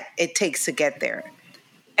that it takes to get there.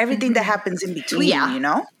 Everything that happens in between, you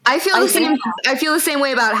know? I feel the same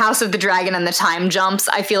way about House of the Dragon and the time jumps.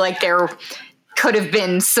 I feel like there could have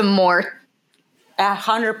been some more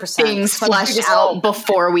 100% things fleshed out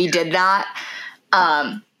before we did that.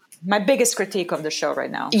 My biggest critique of the show right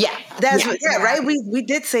now. Yeah. Right? We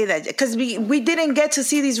did say that because we didn't get to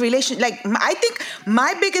see these relations. Like, I think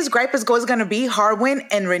my biggest gripe is going to be Harwin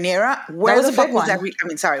and Rhaenyra. Where the fuck was that?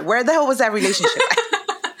 Where the hell was that relationship?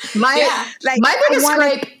 My biggest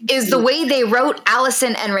gripe is the way they wrote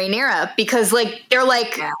Alicent and Rhaenyra, because like they're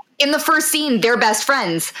like in the first scene they're best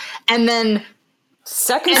friends, and then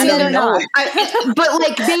second scene they're not. But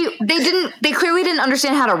like they clearly didn't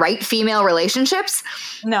understand how to write female relationships.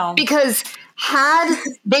 No, because had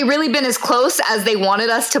they really been as close as they wanted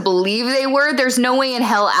us to believe they were, there's no way in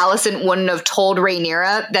hell Alicent wouldn't have told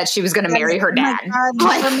Rhaenyra that she was going to marry her dad.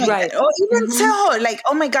 Right? Or even tell her like,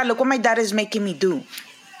 "Oh my God, look what my dad is making me do."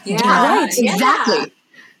 Yeah, right, exactly. Yeah.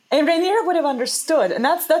 And Rhaenyra would have understood, and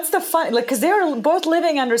that's the fun, like, because they were both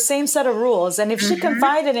living under the same set of rules. And if she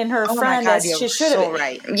confided in her friend as she should have,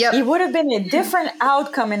 it would have been a different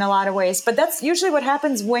outcome in a lot of ways. But that's usually what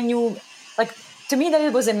happens when you, like, to me, that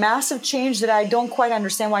it was a massive change that I don't quite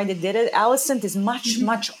understand why they did it. Alicent is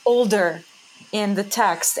much older in the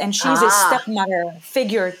text, and she's a stepmother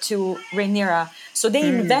figure to Rhaenyra. So they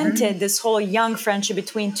invented this whole young friendship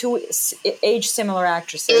between two age-similar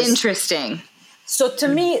actresses. Interesting. So to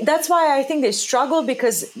me, that's why I think they struggle,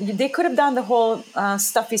 because they could have done the whole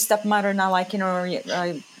stuffy stepmother, not like,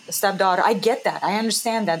 stepdaughter. I get that. I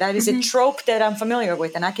understand that. That is a trope that I'm familiar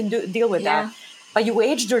with, and I can deal with that. But you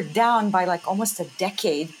aged her down by like almost a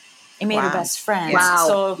decade and made her best friend. Wow.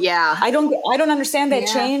 So I don't understand that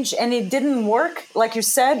change, and it didn't work. Like you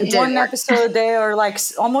said, one episode they are like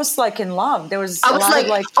almost like in love. There was I was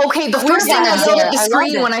like, okay, the first thing I saw at the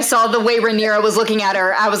screen when I saw the way Rhaenyra was looking at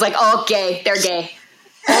her, I was like, oh, gay, they're gay.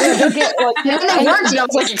 And then they weren't, and I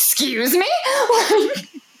was like, excuse me?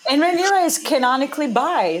 And Rhaenyra is canonically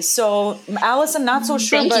bi, so Alicent not so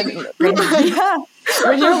sure, but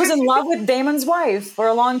Rhaenyra was in love with Daemon's wife for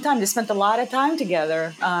a long time. They spent a lot of time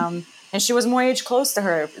together, and she was more age close to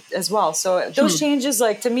her as well. So those changes,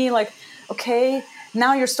 like, to me, like, okay,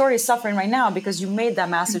 now your story is suffering right now because you made that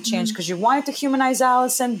massive change because you wanted to humanize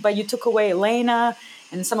Alicent, but you took away Elena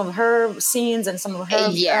and some of her scenes and some of her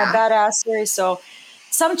badassery. So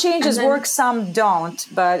some changes work, some don't.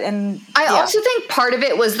 But I also think part of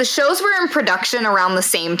it was the shows were in production around the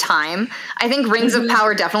same time. I think Rings of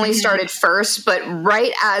Power definitely started first, but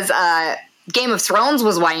right as Game of Thrones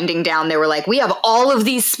was winding down, they were like, we have all of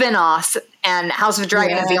these spin-offs, and House of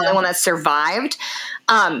Dragon is the only one that survived.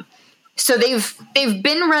 So they've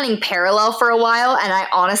been running parallel for a while, and I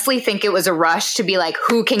honestly think it was a rush to be like,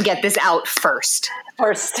 who can get this out first?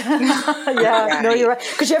 No, you're right.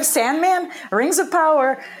 Because you have Sandman, Rings of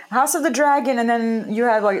Power, House of the Dragon, and then you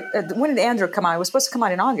have like, when did Andor come out? It was supposed to come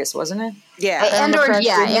out in August, wasn't it? Yeah.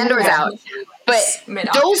 Andor's out. But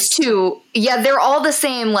those two, they're all the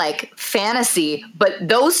same like fantasy, but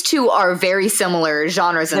those two are very similar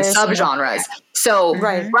genres and subgenres. So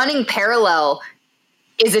running parallel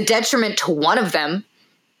is a detriment to one of them.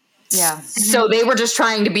 Yeah. So they were just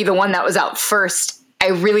trying to be the one that was out first. I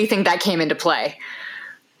really think that came into play.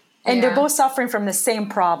 And they're both suffering from the same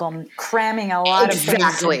problem, cramming a lot of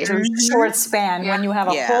things into a short span when you have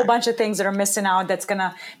a whole bunch of things that are missing out that's going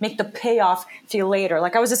to make the payoff feel later.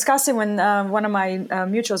 Like I was discussing when one of my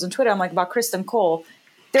mutuals on Twitter, I'm like, about Kristen Cole.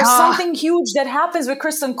 There's something huge that happens with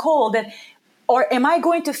Kristen Cole or am I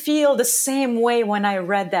going to feel the same way when I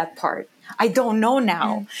read that part? I don't know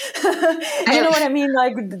now. You know what I mean?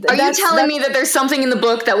 Like, are you telling me that there's something in the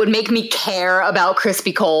book that would make me care about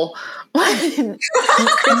Crispy Cole? You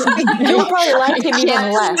probably like him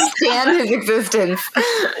even less. Stand his existence.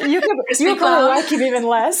 You probably like him even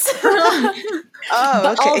less.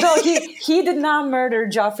 But although he did not murder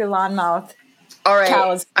Joffrey Lonmouth. All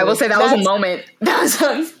right, I will say that was a moment.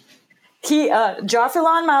 Joffrey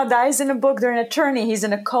Lonmouth dies in a book. They're an attorney. He's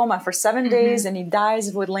in a coma for 7 days, and he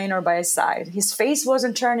dies with Laenor by his side. His face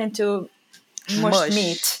wasn't turned into mushed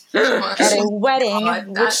meat at a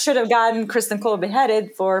wedding, which should have gotten Kristen Cole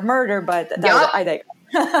beheaded for murder, but I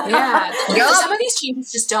digress. Some of these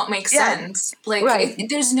changes just don't make sense. Like,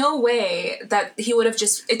 there's no way that he would have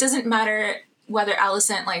it doesn't matter whether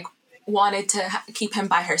Alicent, like, wanted to keep him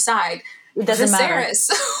by her side. It doesn't matter. Viserys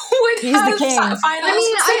would He's the king. I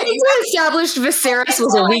think we established Viserys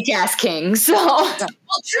was a weak ass king. So well,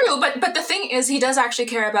 true, but the thing is, he does actually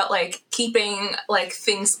care about like keeping like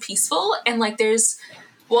things peaceful, and like there's,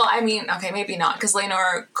 well, I mean, okay, maybe not, because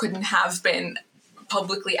Laenor couldn't have been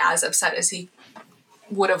publicly as upset as he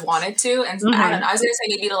would have wanted to, and I don't know. I was gonna say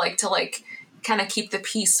maybe to kind of keep the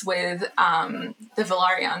peace with the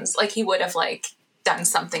Velaryons, like he would have like done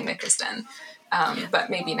something to Kristen. But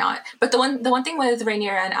maybe not. But the one thing with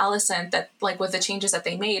Rhaenyra and Alicent that like with the changes that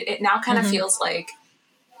they made, it now kind of feels like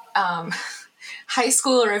high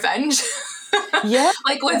school revenge. Yeah.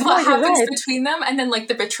 Like with what happens between them, and then like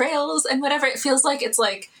the betrayals and whatever. It feels like it's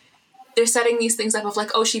like they're setting these things up of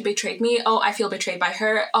like, oh, she betrayed me. Oh, I feel betrayed by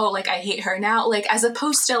her. Oh, like I hate her now. Like as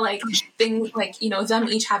opposed to like things like, you know, them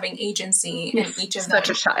each having agency and each of them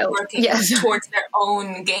working towards their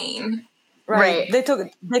own gain. Right. They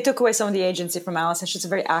took away some of the agency from Alicent. She's a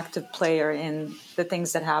very active player in the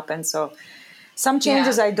things that happen. So some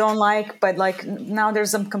changes I don't like, but like now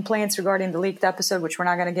there's some complaints regarding the leaked episode, which we're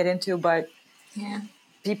not going to get into, but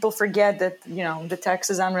people forget that, you know, the text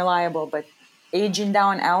is unreliable, but aging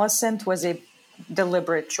down Alicent was a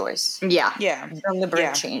deliberate choice.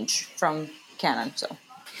 Deliberate change from canon. So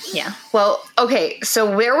well, okay,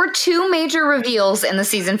 so there were two major reveals in the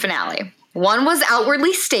season finale. One was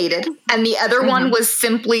outwardly stated, and the other one was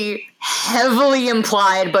simply heavily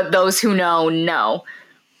implied, but those who know.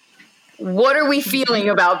 What are we feeling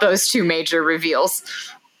about those two major reveals?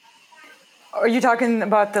 Are you talking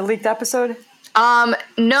about the leaked episode?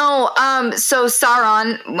 No. So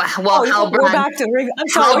Sauron, Halbrand. We're back to I'm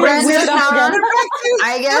sorry. Sauron,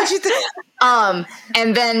 I guess.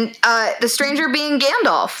 And then the stranger being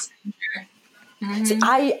Gandalf. See,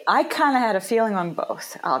 I kind of had a feeling on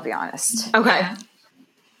both, I'll be honest. Okay.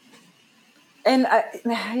 And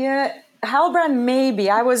Halbrand maybe.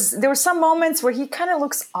 There were some moments where he kind of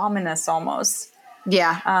looks ominous almost.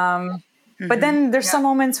 Yeah. But then there's some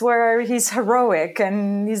moments where he's heroic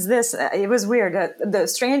and he's this. It was weird. The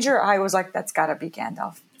stranger, I was like, that's got to be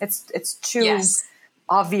Gandalf. It's too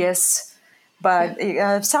obvious. But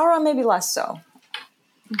Sauron maybe less so.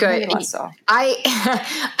 Good. Maybe less so. I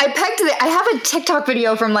have a TikTok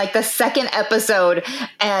video from like the second episode,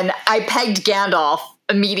 and I pegged Gandalf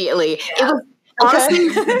immediately. It was honestly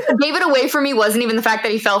gave it away for me wasn't even the fact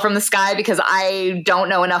that he fell from the sky, because I don't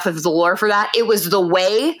know enough of the lore for that. It was the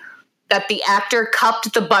way that the actor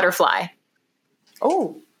cupped the butterfly.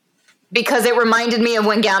 Oh. Because it reminded me of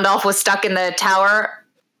when Gandalf was stuck in the tower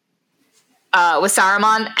with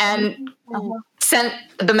Saruman and sent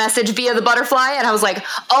the message via the butterfly, and I was like,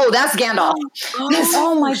 oh, that's Gandalf.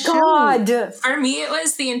 Oh my God. For me, it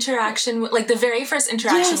was the interaction, like the very first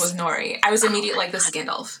interaction with Nori. I was immediately like, this is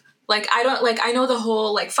Gandalf. Like, I know the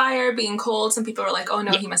whole, like, fire being cold. Some people are like, oh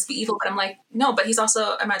no, he must be evil. But I'm like, no, but he's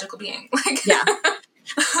also a magical being. Like,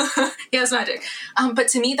 he has magic. But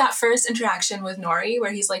to me, that first interaction with Nori,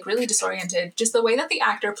 where he's like really disoriented, just the way that the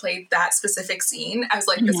actor played that specific scene, I was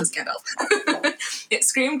like, this is Gandalf. It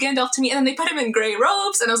screamed Gandalf to me, and then they put him in gray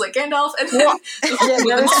robes, and I was like, Gandalf. And then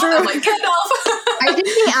that is true. I'm like, Gandalf. I think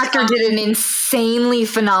the actor did an insanely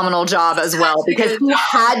phenomenal job as well, because he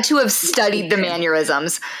had to have studied the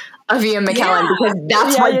mannerisms of Ian McKellen, because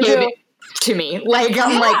that's what gave it to me. Like,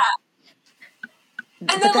 I'm like.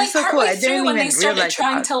 And then, like, partway through, when they started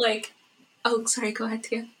trying to, like... Oh, sorry, go ahead,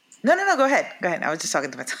 Tia. No, go ahead. I was just talking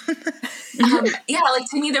to myself. Like,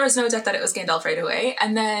 to me, there was no doubt that it was Gandalf right away.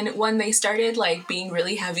 And then when they started, like, being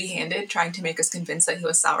really heavy-handed, trying to make us convinced that he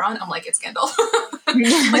was Sauron, I'm like, it's Gandalf.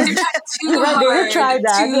 Like, they're trying too hard. They tried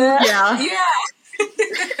that.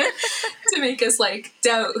 To make us, like,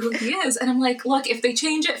 doubt who he is. And I'm like, look, if they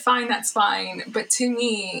change it, fine, that's fine. But to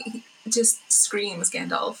me, it just screams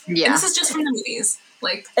Gandalf. Yeah. And this is just from the movies.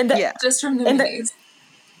 Like, just from the movies.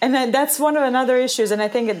 And then that's one of another issues, and I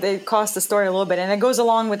think it cost the story a little bit, and it goes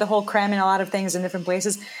along with the whole cramming a lot of things in different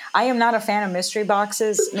places. I am not a fan of mystery box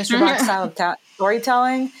style of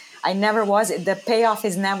storytelling. I never was. The payoff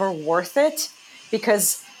is never worth it,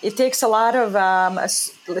 because it takes a lot of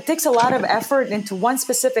effort into one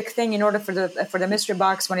specific thing in order for the mystery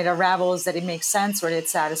box, when it unravels, that it makes sense or it's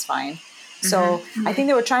satisfying. So I think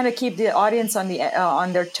they were trying to keep the audience on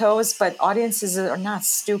their toes, but audiences are not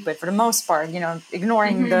stupid for the most part. You know,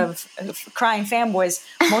 ignoring the crying fanboys,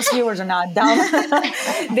 most viewers are not dumb.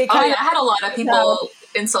 I had a lot of people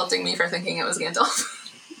insulting me for thinking it was Gandalf.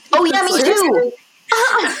 Oh yeah, me too.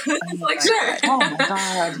 Like, sure. Oh my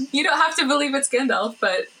God. You don't have to believe it's Gandalf,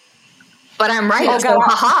 but I'm right. Oh, so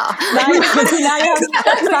haha.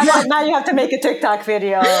 Now you have to make a TikTok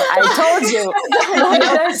video. I told you. What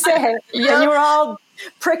did I say? Yep. And you were all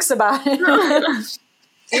pricks about it.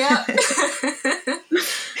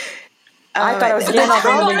 I thought it was Gandalf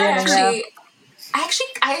from the beginning. I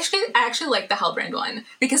actually like the Halbrand one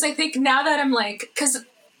because I think now that I'm like, because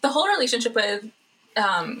the whole relationship with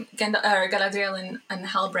Galadriel and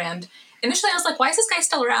Halbrand, initially I was like, why is this guy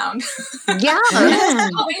still around? Yeah.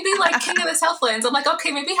 Maybe like King of the Southlands. I'm like,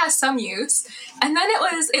 okay, maybe he has some use. And then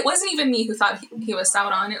it wasn't even me who thought he was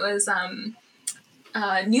Sauron. It was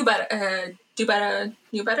Do better.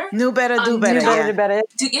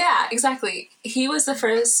 Yeah, exactly. He was the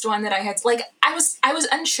first one that I had. Like, I was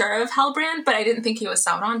unsure of Halbrand, but I didn't think he was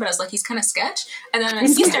Sauron. But I was like, he's kind of sketch. And then when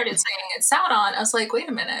he started saying it's Sauron, I was like, wait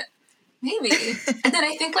a minute, maybe. And then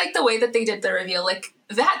I think like the way that they did the reveal, like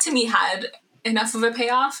that to me had enough of a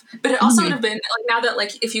payoff. But it also would have been like now that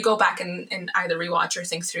like if you go back and either rewatch or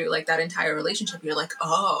think through like that entire relationship, you're like,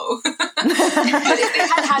 oh. But if they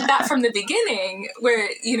had that from the beginning, where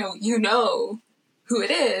you know who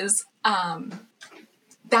it is,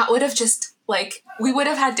 that would have just like we would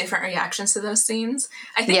have had different reactions to those scenes.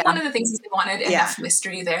 I think one of the things is they wanted enough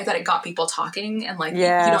mystery there that it got people talking and like you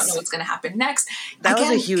don't know what's going to happen next. That was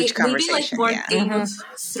a huge conversation. Maybe like more Game of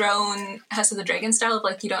Thrones, House of the Dragon style of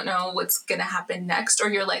like you don't know what's going to happen next, or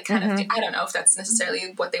you're like kind of I don't know if that's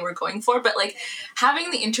necessarily what they were going for, but like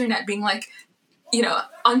having the internet being like, you know,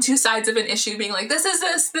 on two sides of an issue being like, this is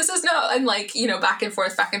no, and like, you know, back and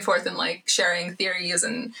forth and like sharing theories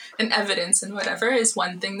and evidence and whatever is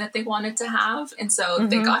one thing that they wanted to have. And so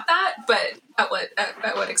they got that, but at what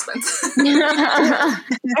expense? I mean,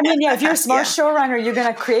 if you're a smart showrunner, you're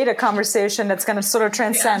going to create a conversation that's going to sort of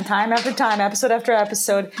transcend time after time, episode after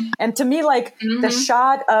episode. And to me, like the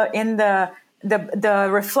shot in the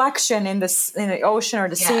reflection in the ocean or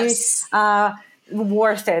the sea,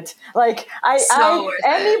 worth it. Like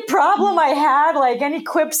any problem I had, like any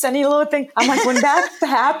quips, any little thing, I'm like, when that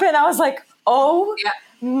happened, I was like, oh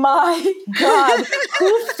my God,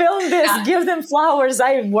 who filmed this? Give them flowers.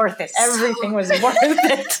 Worth it. Everything was worth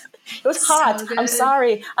it. It was hot. So I'm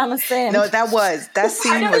sorry. I'm a fan. No, that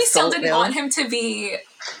scene Part of me was still so didn't ill. want him to be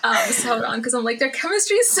Sauron because I'm like, their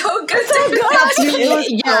chemistry is so good. It was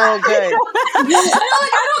so good. I'm like,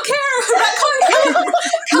 I don't care.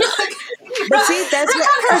 But see, that's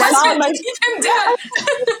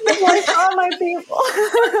all my people.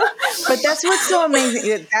 But that's what's so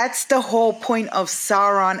amazing. That's the whole point of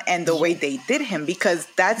Sauron and the way they did him, because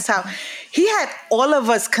that's how he had all of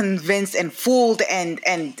us convinced and fooled and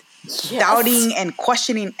doubting and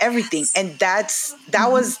questioning everything. And that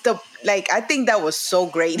was I think that was so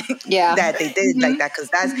great that they did it like that, because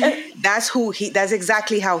that's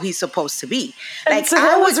exactly how he's supposed to be. Like, so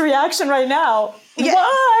that was a reaction right now. Yeah.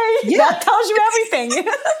 Why? Yeah. That tells you everything.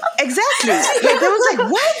 Exactly. Like, they was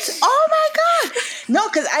like, what? Oh my God. No,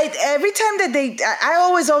 because every time that I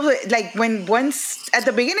always like once at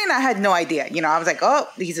the beginning I had no idea. You know, I was like, oh,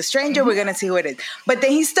 he's a stranger. We're gonna see who it is. But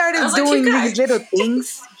then he started doing these little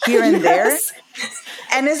things here and there.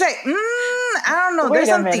 And it's like, I don't know. There's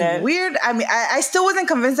something weird. I mean, I still wasn't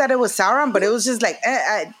convinced that it was Sauron, but it was just like,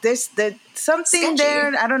 there's something sketchy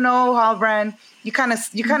there. I don't know, Halbrand. You kind of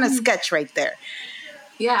sketch right there.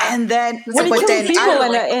 Yeah. And then when he killed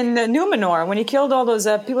people in Numenor, when he killed all those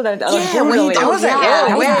people that brutally, I was like,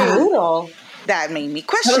 that was brutal. That made me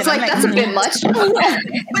question. I was like, that's a bit much.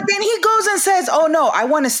 But then he goes and says, oh no, I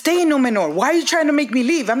want to stay in Numenor. Why are you trying to make me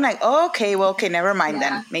leave? I'm like, oh, okay, never mind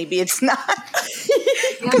then. Maybe it's not.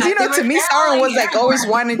 Because, to me, Sauron was like always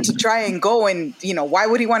wanting to try and go, and, why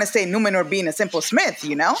would he want to stay in Numenor being a simple smith,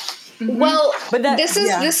 Well, but this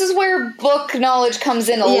is where book knowledge comes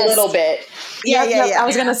in a little bit. Yeah. I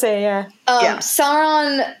was gonna say,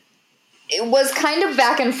 Sauron was kind of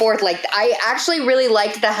back and forth. Like, I actually really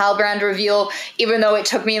liked the Halbrand reveal, even though it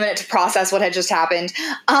took me a minute to process what had just happened.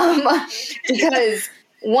 Because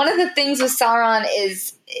one of the things with Sauron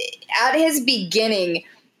is, at his beginning,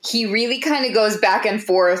 he really kind of goes back and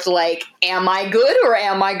forth, like, am I good or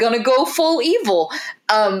am I gonna go full evil?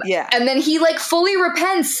 And then he, like, fully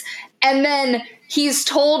repents, and then he's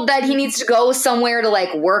told that he needs to go somewhere to,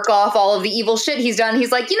 like, work off all of the evil shit he's done.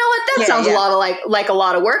 He's like, you know what? That sounds a lot of like a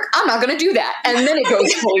lot of work. I'm not going to do that. And then it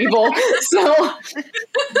goes full evil. So,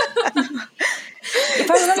 if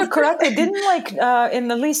I remember correctly, didn't in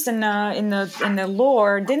the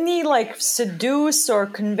lore, didn't he like seduce or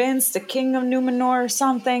convince the king of Numenor or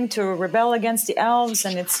something to rebel against the elves?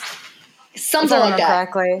 And it's something like that.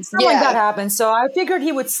 Correctly. Something like that happened. So I figured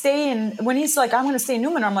he would stay in. When he's like, I'm going to stay in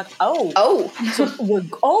Numenor, I'm like, okay, all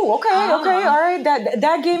right.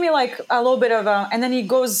 That gave me like a little bit of a. And then he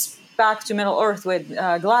goes back to Middle Earth with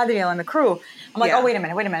Galadriel and the crew. I'm like, wait a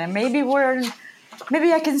minute. Maybe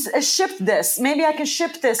I can ship this. Maybe I can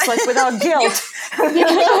ship this like without guilt.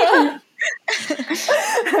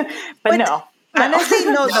 But no. Honestly,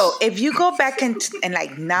 no, though. If you go back and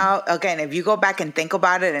like now, again, if you go back and think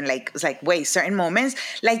about it and like, it's like, wait, certain moments,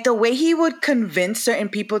 like the way he would convince certain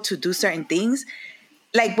people to do certain things,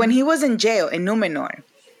 like when he was in jail in Numenor,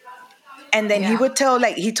 and then he would tell,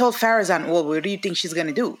 like, he told Farazan, well, what do you think she's going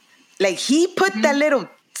to do? Like, he put that little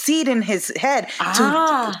seed in his head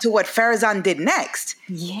to what Farazan did next.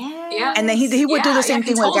 Yeah. And then he would do the same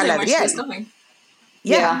thing with Galadriel.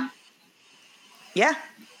 Yeah.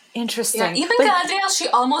 Interesting. Yeah, even Galadriel, she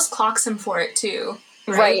almost clocks him for it too.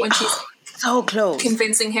 Right? When she's so close.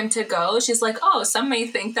 Convincing him to go, she's like, oh, some may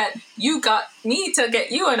think that you got me to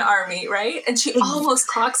get you an army, right? And she almost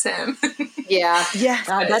clocks him. Yeah.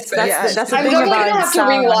 That's the I'm thing definitely about gonna have to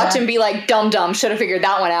rewatch and be like, dumb, should have figured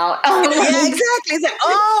that one out. Yeah, exactly. It's like,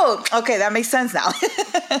 oh, okay, that makes sense now.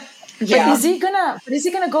 Yeah. But is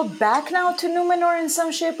he gonna go back now to Numenor in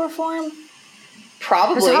some shape or form?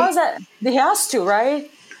 Probably. How is that? He has to,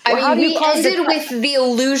 right? I mean, we ended with the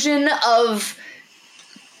illusion of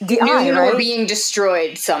the Numenor being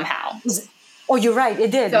destroyed somehow. Oh, you're right. It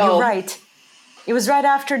did. So, you're right. It was right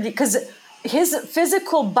after, because his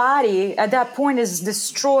physical body at that point is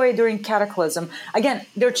destroyed during Cataclysm. Again,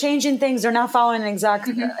 they're changing things. They're not following exact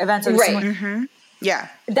events. Right. Yeah.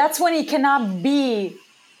 That's when he cannot be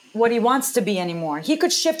what he wants to be anymore. He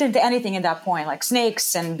could shift into anything at that point, like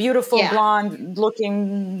snakes and beautiful blonde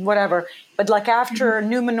looking whatever. But like after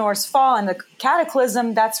Numenor's fall and the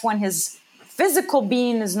Cataclysm, that's when his physical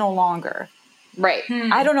being is no longer. Right.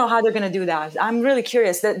 I don't know how they're going to do that. I'm really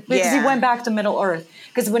curious because he went back to Middle Earth.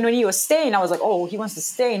 Because when he was staying, I was like, oh, he wants to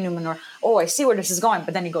stay in Numenor. Oh, I see where this is going.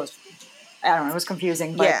 But then he goes, I don't know. It was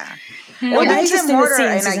confusing. But well, now he's in Mordor,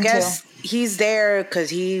 and I guess he's there because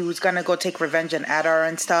he was going to go take revenge on Adar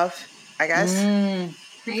and stuff, I guess.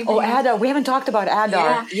 Maybe. Oh, Adar. We haven't talked about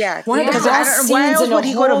Adar. Yeah. One of the best why else scenes would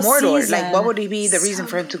he go to Mordor? Season. Like, what would be the reason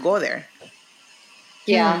for him to go there?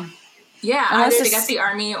 Yeah. Yeah, either to get the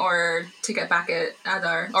army or to get back at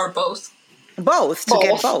Adar, or both. Both. To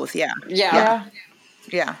get both, Yeah.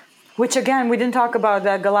 Which, again, we didn't talk about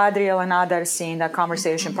the Galadriel and Adar scene, that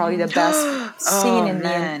conversation. Probably the best scene in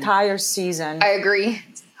the entire season. I agree.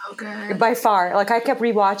 So good. By far. Like, I kept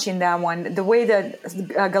rewatching that one. The way that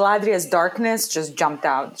Galadriel's darkness just jumped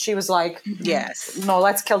out. She was like, no,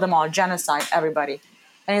 let's kill them all. Genocide, everybody.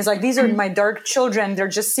 And he's like, these are my dark children. They're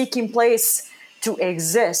just seeking place to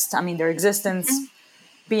exist. I mean, their existence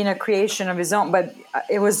being a creation of his own. But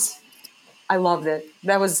it was... I loved it.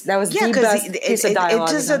 That was the best piece of dialogue.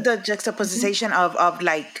 It's just the juxtaposition of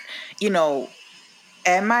like, you know,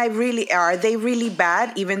 are they really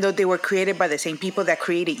bad even though they were created by the same people that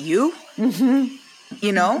created you?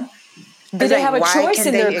 You know? Did they have a choice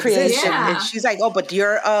in their creation? Yeah. And she's like, oh, but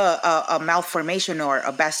you're a malformation or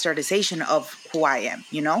a bastardization of who I am,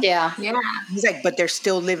 you know? Yeah. He's like, but they're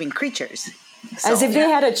still living creatures. So, as if they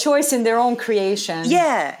had a choice in their own creation.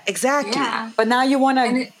 Yeah, exactly. Yeah. But now you want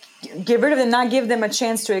to get rid of them, not give them a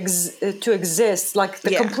chance to exist, like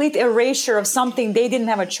the complete erasure of something they didn't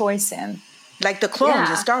have a choice in. Like the clones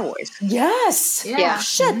in Star Wars. Yes. Yeah.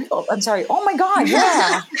 Shit. Oh, I'm sorry. Oh my God.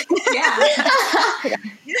 Yeah. I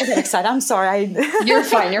get excited. I'm sorry. You're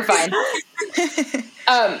fine.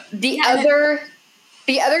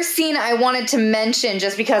 The other scene I wanted to mention,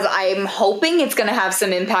 just because I'm hoping it's going to have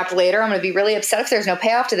some impact later, I'm going to be really upset if there's no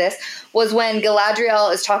payoff to this, was when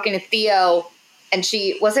Galadriel is talking to Theo, and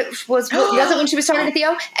she was it when she was talking to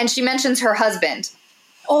Theo, and she mentions her husband.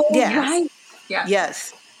 Oh, yeah. Right. Yeah.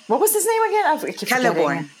 Yes. What was his name again? I keep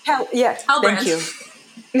Celeborn. Halbrand. Thank you.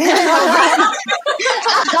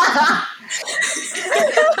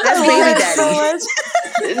 That's baby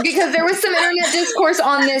daddy. Because there was some internet discourse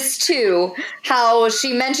on this too, how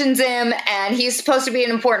she mentions him and he's supposed to be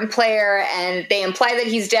an important player and they imply that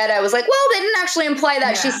he's dead. I was like, well, they didn't actually imply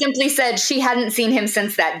that. She simply said she hadn't seen him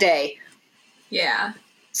since that day. Yeah.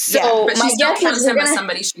 So but she still counts him as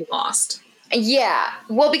somebody she lost. Yeah.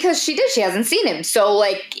 Well, because she did. She hasn't seen him. So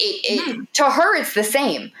like to her, it's the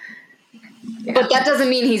same. Yeah. But that doesn't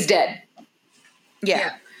mean he's dead.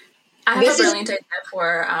 Yeah. I have a brilliant idea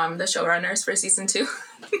for the showrunners for season 2.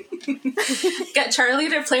 Get Charlie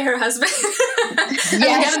to play her husband, and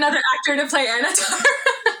get another actor to play Anatar.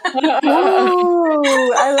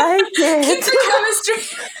 Oh, I like it. Keep the chemistry.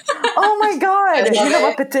 Oh my God! You know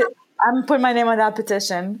what? I'm putting my name on that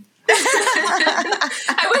petition.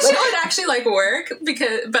 I wish it would actually work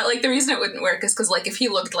but the reason it wouldn't work is because if he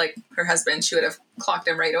looked like her husband, she would have clocked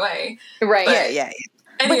him right away. Right. But, yeah.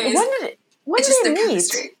 Anyways, but when did they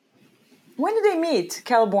meet? When did they meet,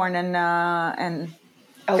 Celeborn and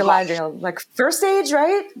Galadriel, like first age,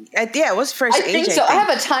 right? Yeah, it was first I age. think so. I have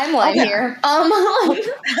a timeline here.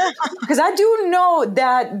 Because I do know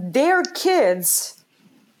that their kids,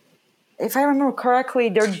 if I remember correctly,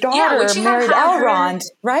 their daughter married Elrond,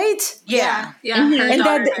 right? Yeah. And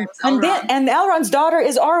Elrond's daughter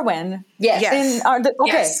is Arwen. Yes.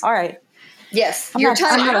 Okay, all right. Yes, I'm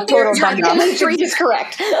not a total timeline 3 is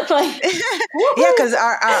correct. Yeah, because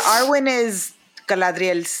Arwen is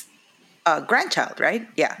Galadriel's grandchild, right?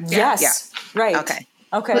 Yeah. Yes. Yeah. Right. Okay.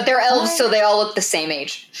 But they're elves, so they all look the same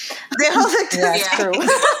age. They all look That's true.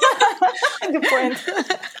 Good point.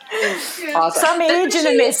 Awesome. Some age and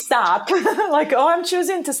then they stop. Like, I'm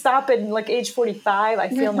choosing to stop at like age 45. I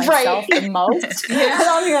feel myself the most.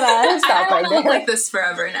 I'm gonna stop I right look there. like this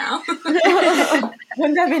forever now.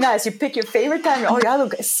 Wouldn't that be nice? You pick your favorite time. Oh, I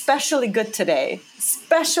look especially good today.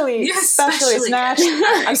 Especially snatched.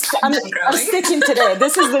 I'm sticking today.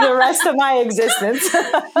 This is the rest of my existence.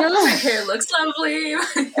 My hair looks lovely.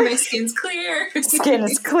 My skin's clear. Skin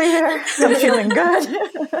is clear. I'm feeling good.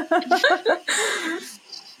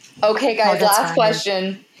 Okay, guys, last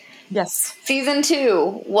question. Yes. Season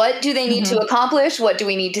 2, what do they need to accomplish? What do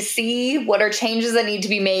we need to see? What are changes that need to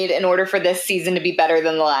be made in order for this season to be better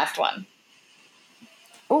than the last one?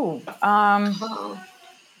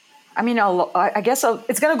 I mean, I guess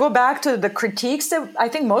it's going to go back to the critiques that I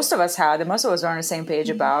think most of us had, that most of us are on the same page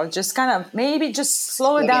about. Just kind of maybe just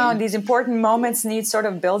slow it down. These important moments need sort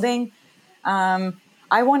of building.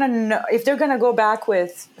 I want to know if they're going to go back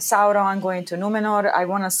with Sauron going to Numenor. I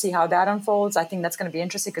want to see how that unfolds. I think that's going to be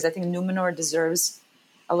interesting because I think Numenor deserves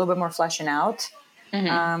a little bit more fleshing out.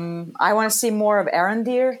 I want to see more of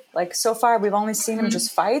Arondir. Like so far, we've only seen him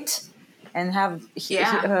just fight and have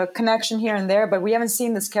a connection here and there, but we haven't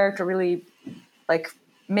seen this character really like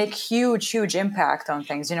make huge impact on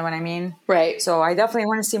things. You know what I mean? Right. So I definitely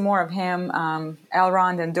want to see more of him.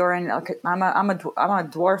 Elrond and Durin. I'm a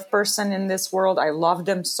dwarf person in this world. I love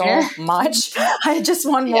them so much. I just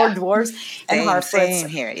want more dwarves and Harfoots. Same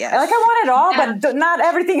here. Yeah. Like I want it all, but not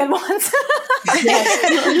everything at once.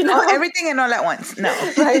 Everything and all at once. No.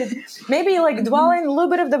 Right. Maybe like dwell in a little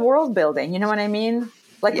bit of the world building. You know what I mean?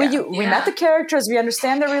 Like we met the characters, we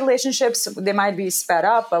understand their relationships. They might be sped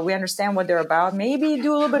up, but we understand what they're about. Maybe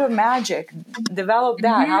do a little bit of magic, develop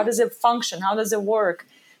that. How does it function? How does it work?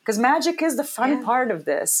 Because magic is the fun part of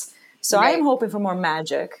this. So I am hoping for more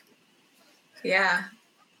magic. Yeah,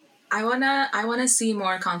 I wanna see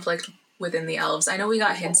more conflict within the elves. I know we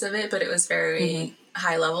got hints of it, but it was very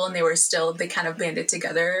high level, and they kind of banded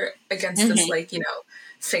together against this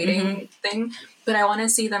fading thing. But I want to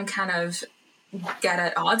see them kind of get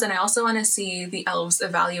at odds, and I also want to see the elves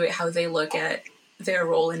evaluate how they look at their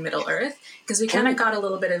role in Middle Earth, because we kind of got a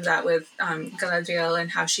little bit of that with Galadriel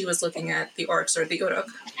and how she was looking at the orcs or the Uruk,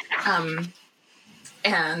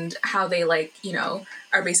 and how they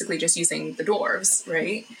are basically just using the dwarves,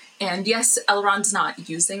 right? And yes, Elrond's not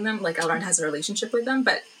using them, like Elrond has a relationship with them,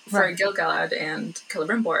 but for Gil-galad and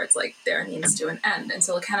Celebrimbor, it's like their means to an end. And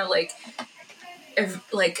so kind of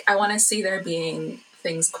I want to see there being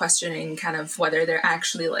things questioning kind of whether they're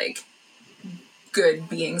actually like good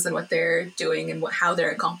beings and what they're doing and how they're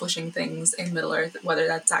accomplishing things in Middle Earth, whether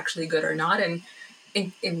that's actually good or not, and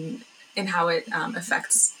in how it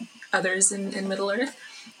affects others in Middle Earth.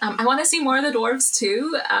 I want to see more of the dwarves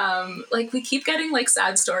too. We keep getting like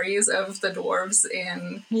sad stories of the dwarves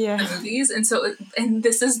in the movies, and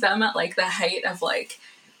this is them at like the height of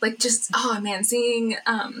seeing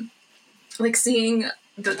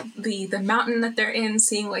the mountain that they're in,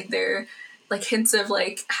 seeing like their like hints of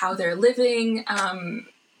like how they're living,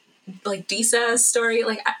 like Disa's story.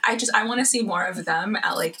 Like I want to see more of them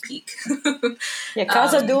at like peak.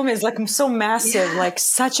 Khazad-dûm is like so massive, like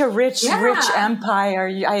such a rich empire.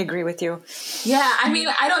 I agree with you. Yeah, I mean,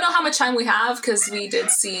 I don't know how much time we have because we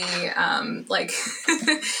did see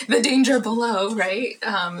the danger below, right?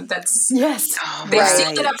 That's they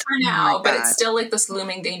sealed it up for now, but it's still like this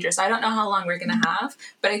looming danger. So I don't know how long we're gonna have,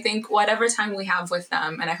 but I think whatever time we have with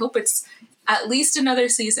them, and I hope it's at least another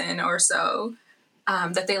season or so.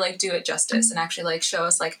 That they like do it justice and actually like show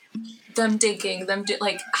us like them digging,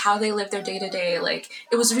 like how they live their day to day. Like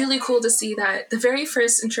it was really cool to see that the very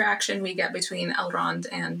first interaction we get between Elrond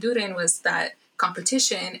and Durin was that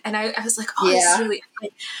competition, and I was like, this is really.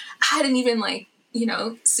 Like, I hadn't even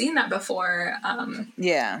seen that before. And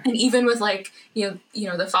even with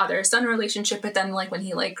the father-son relationship, but then like when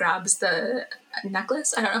he like grabs the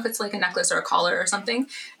necklace, I don't know if it's like a necklace or a collar or something,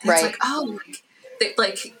 and it's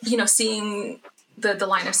like seeing the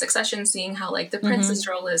line of succession, seeing how like the prince's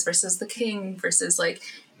role is versus the king versus like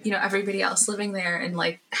you know, everybody else living there and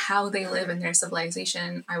like how they live in their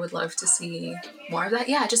civilization. I would love to see more of that.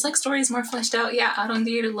 Yeah, just like stories more fleshed out. Yeah,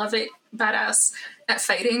 Arondir, love it, badass at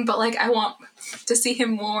fighting, but like I want to see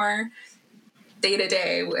him more day to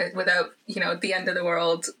day without, you know, the end of the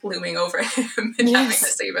world looming over him and having to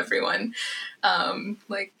save everyone.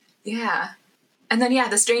 Like, yeah. And then, yeah,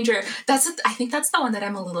 the stranger, I think that's the one that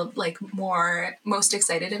I'm a little, like, most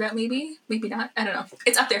excited about, maybe not. I don't know.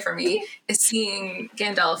 It's up there for me, is seeing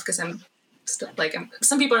Gandalf, because I'm still, like,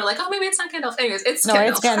 some people are like, oh, maybe it's not Gandalf. Anyways, it's Gandalf.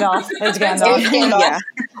 It's Gandalf. It's Gandalf. Yeah.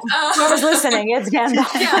 Whoever's listening, it's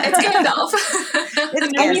Gandalf. Yeah, it's Gandalf.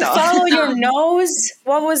 And you follow your nose.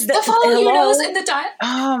 What was the follow your nose in the dialogue?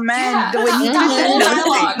 Oh, man. Yeah, the whole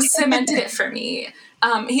dialogue cemented it for me.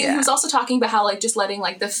 He was also talking about how, like, just letting,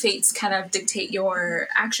 like, the fates kind of dictate your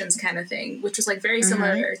actions kind of thing, which was, like, very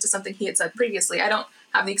similar to something he had said previously. I don't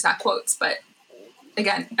have the exact quotes, but,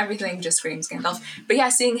 again, everything just screams Gandalf. But, yeah,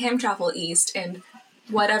 seeing him travel east and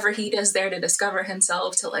whatever he does there to discover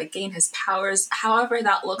himself, to, like, gain his powers, however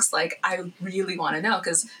that looks like, I really want to know.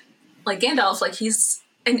 Because, like, Gandalf, like, he's...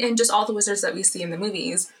 And just all the wizards that we see in the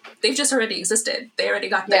movies, they've just already existed. They already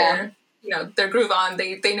got their, you know, their groove on.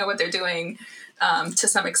 They know what they're doing. To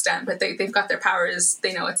some extent, but they've got their powers.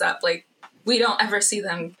 They know what's up. Like, we don't ever see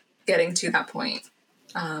them getting to that point.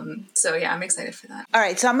 So yeah, I'm excited for that. All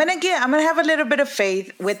right, so I'm gonna have a little bit of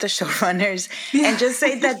faith with the showrunners and just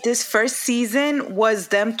say that this first season was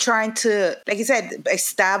them trying to, like you said,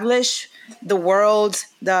 establish the world,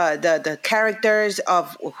 the characters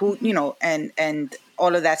of who, you know, and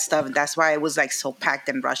all of that stuff. That's why it was like so packed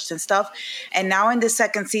and rushed and stuff. And now in the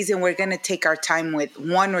second season, we're going to take our time with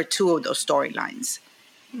one or two of those storylines,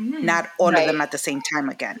 not all of them at the same time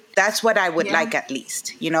again. That's what I would like, at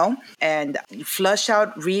least, you know, and flush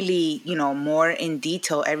out really, you know, more in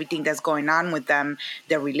detail everything that's going on with them,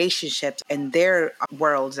 their relationships and their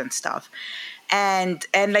worlds and stuff. And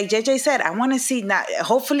like JJ said, I want to see now.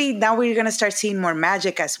 Hopefully now we're going to start seeing more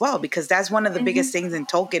magic as well, because that's one of the biggest things in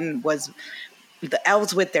Tolkien was the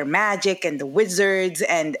elves with their magic and the wizards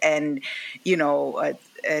and you know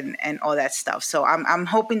and all that stuff. So I'm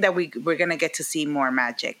hoping that we're gonna get to see more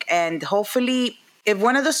magic, and hopefully if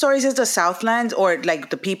one of the stories is the Southlands or like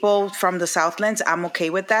the people from the Southlands, I'm okay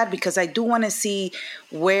with that, because I do want to see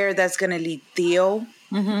where that's gonna lead Theo.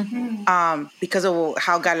 Because of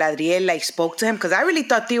how Galadriel like spoke to him, because I really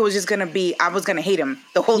thought Theo was just gonna be, I was gonna hate him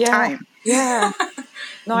the whole time. Yeah.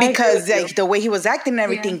 No, because like the way he was acting and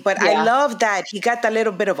everything. But I love that he got that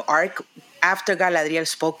little bit of arc after Galadriel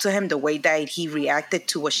spoke to him, the way that he reacted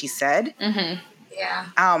to what she said. Yeah.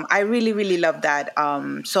 I really, really love that.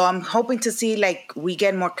 So I'm hoping to see like we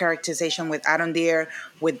get more characterization with Arondir,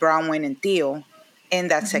 with Bronwyn and Theo in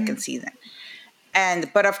that second season.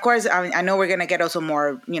 But of course, I know we're gonna get also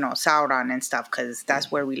more, you know, Sauron and stuff, because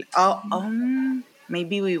that's where we.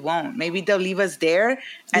 Maybe we won't. Maybe they'll leave us there,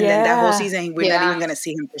 and then that whole season we're not even gonna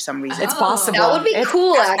see him for some reason. It's possible. That would be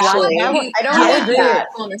cool, actually. I don't hate that.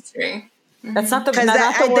 Cool mystery. That's not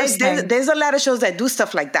the worst thing. There's a lot of shows that do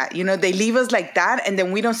stuff like that. You know, they leave us like that, and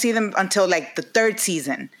then we don't see them until like the third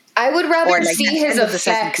season. I would rather like see his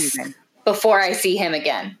effects before I see him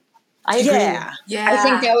again. I agree. Yeah. I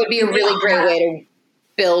think that would be a really great way to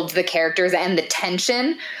build the characters and the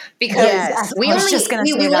tension, because we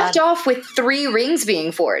left off with 3 rings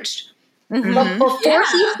being forged. But before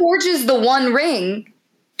he forges the one ring,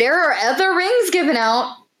 there are other rings given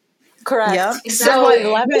out. Correct. Yep. Exactly.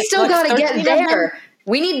 So we still got to get there.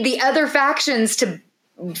 We need the other factions to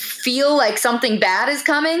feel like something bad is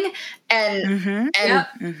coming, and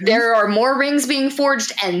there are more rings being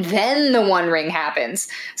forged, and then the one ring happens.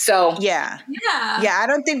 So yeah, I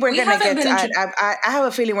don't think we're gonna get. I have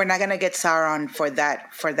a feeling we're not gonna get Sauron for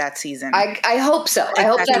that season. I hope so. I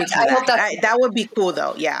hope that would be cool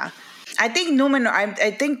though. Yeah. I think Numenor.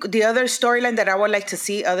 I think the other storyline that I would like to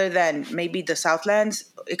see, other than maybe the Southlands,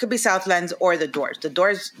 it could be Southlands or the Dwarves. The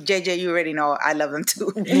Dwarves, JJ, you already know I love them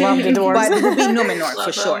too. Love the Dwarves, but it would be Numenor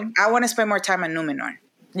for sure. I want to spend more time on Numenor.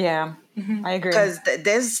 Yeah, I agree. Because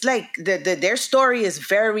there's like their story is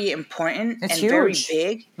very important and huge. Very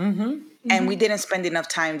big. And we didn't spend enough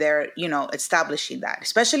time there, you know, establishing that.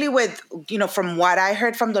 Especially with, you know, from what I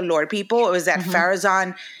heard from the lore people, it was that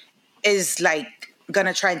Pharazôn is like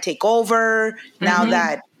gonna try and take over now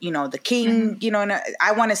that, you know, the king, you know, and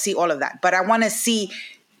I want to see all of that, but I don't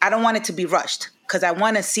want it to be rushed, because I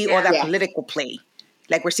want to see all that political play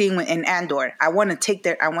like we're seeing in Andor. I want them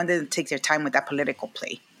to take their time with that political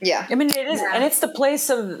play. Yeah. I mean, it is, and it's the place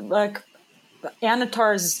of like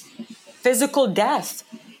Anatar's physical death.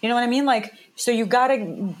 You know what I mean? Like, so you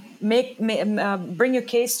gotta bring your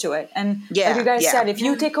case to it. And Yeah, like you guys yeah. said, if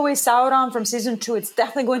you take away Sauron from season 2, it's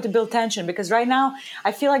definitely going to build tension, because right now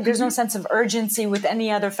I feel like there's no sense of urgency with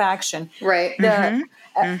any other faction. Right. The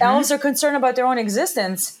elves are concerned about their own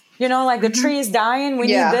existence. You know, like the tree is dying. We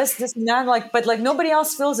need this and that. Like, but like nobody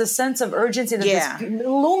else feels a sense of urgency that this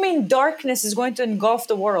looming darkness is going to engulf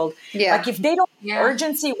the world. Yeah. Like if they don't have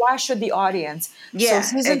urgency, why should the audience? Yeah,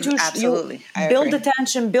 So season 2, absolutely. I build agree. the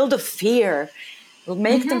tension, build a fear,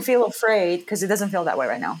 make them feel afraid, because it doesn't feel that way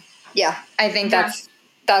right now. Yeah, I think that's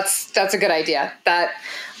a good idea. That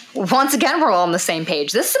once again, we're all on the same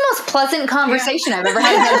page. This is the most pleasant conversation I've ever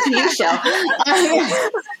had in a TV show.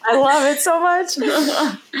 I love it so much.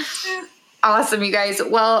 Awesome, you guys.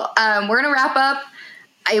 Well, we're going to wrap up.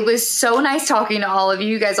 It was so nice talking to all of you.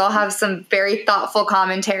 You guys all have some very thoughtful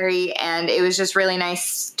commentary, and it was just really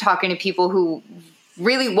nice talking to people who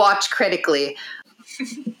really watch critically.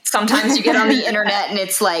 Sometimes you get on the internet and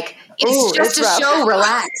it's like, it's just a show,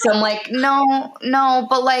 relax. I'm like, no,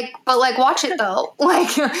 but like watch it though.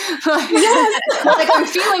 Like I'm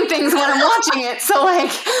feeling things when I'm watching it. So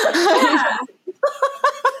like,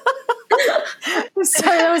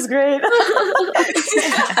 Sorry, that was great.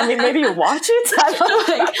 I mean, maybe you watch it. I don't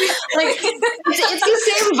know. like it's the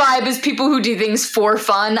same vibe as people who do things for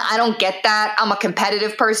fun. I don't get that. I'm a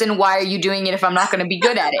competitive person. Why are you doing it if I'm not going to be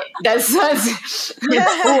good at it? That's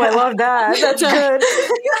Oh, I love that. That's good.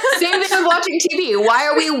 Same thing with watching TV. Why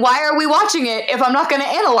are we watching it if I'm not going to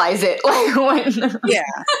analyze it? Like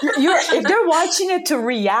If they're watching it to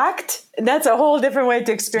react, that's a whole different way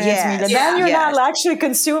to experience media. Then you're not actually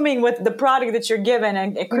consuming with the product that you're given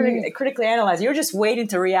and critically analyzing. You're just waiting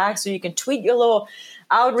to react so you can tweet your little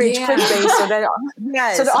outrage clickbait so that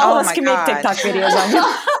all of us can make TikTok videos on you.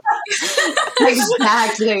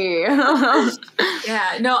 Exactly.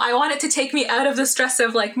 Yeah, no, I want it to take me out of the stress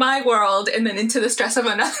of like my world and then into the stress of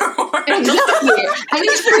another world. Exactly. I need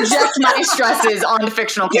to project my stresses onto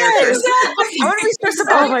fictional characters. I want to be stressed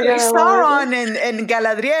about Sauron and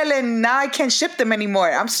Galadriel, and now I can't ship them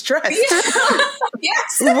anymore. I'm stressed.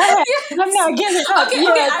 Yes. I'm not giving up. Okay,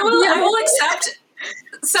 I will accept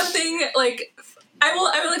something like I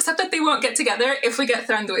will accept that they won't get together if we get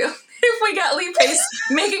Thranduil. If we get Lee Pace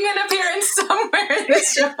making an appearance somewhere in the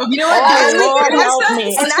show. You know what?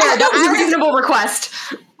 That's a reasonable request.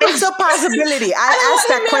 It's a possibility. I asked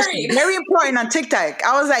that question. Very important on TikTok.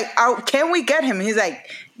 I was like, can we get him? He's like,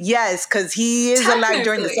 yes, because he is alive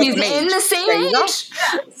during the same age. He's in the same age.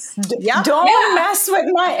 Don't mess with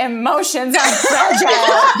my emotions. I'm fragile.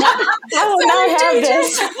 I will not have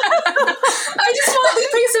this. I just want Lee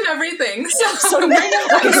Pace in everything.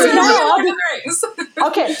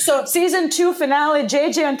 Okay, so season 2 finale,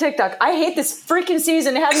 JJ on TikTok. I hate this freaking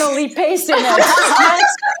season. It had no Lee Pace in it.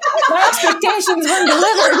 My expectations weren't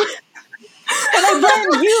delivered. And I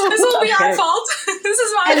blame you. This will be our fault. This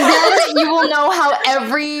is my fault. And then you will know how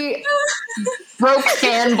every broke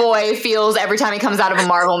fanboy feels every time he comes out of a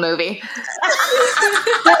Marvel movie.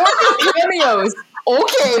 Cameos.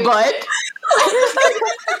 Okay, bud.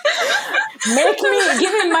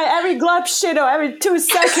 Give me my every glove shido every 2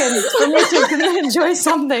 seconds for me to enjoy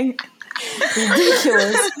something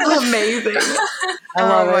ridiculous. Amazing. I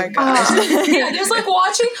love it. Yeah, there's like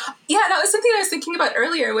watching. Yeah, that was something I was thinking about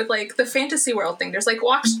earlier with like the fantasy world thing. There's like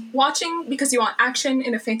watching because you want action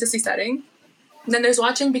in a fantasy setting. And then there's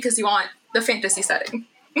watching because you want the fantasy setting.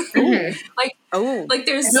 Like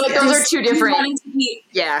there's those are two different.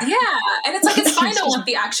 Yeah, and it's like it's fine to want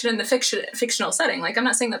the action in the fictional setting. Like I'm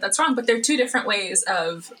not saying that that's wrong, but there are two different ways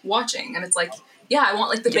of watching, and it's like I want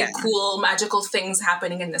like the big cool magical things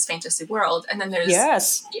happening in this fantasy world, and then there's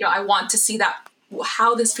I want to see that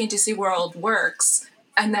how this fantasy world works.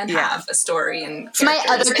 And then have a story and it's my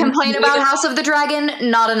other complaint about House of the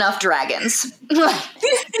Dragon, not enough dragons.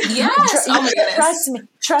 Yes. Oh my goodness.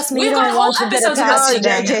 Trust me, you don't want to get attached to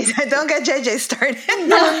dragons. Don't get JJ started.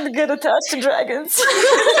 Don't get attached to dragons.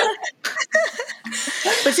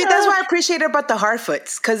 But see, that's what I appreciated about the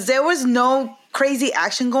Harfoots, because there was no crazy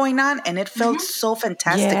action going on, and it felt so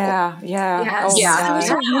fantastical. Yeah. It was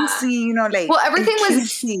so juicy, like well, everything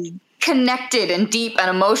was connected and deep and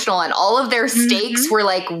emotional, and all of their stakes were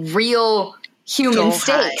like real human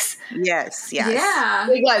stakes. Yes. Yeah.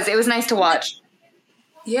 It was nice to watch.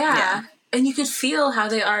 Yeah. And you could feel how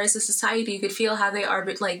they are as a society. You could feel how they are,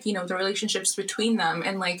 but like, the relationships between them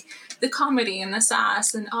and like the comedy and the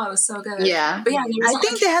sass and it was so good. Yeah. But I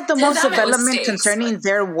think they had the most development concerning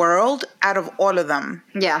their world out of all of them.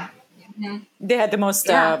 Yeah. They had the most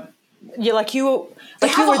you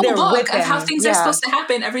were there book with them. of how things are supposed to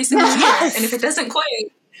happen every single year, and if it doesn't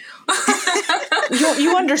quite,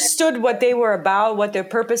 You understood what they were about, what their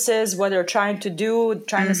purpose is, what they're trying to do, it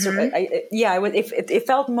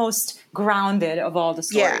felt most grounded of all the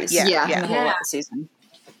stories. Yeah. In the whole season.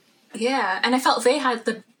 Yeah, and I felt they had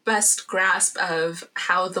the best grasp of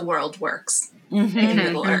how the world works in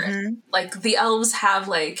Middle Earth. Like the elves have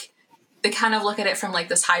like, they kind of look at it from like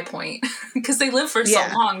this high point because they live for so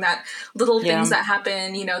long that little things that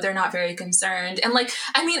happen, you know, they're not very concerned. And like,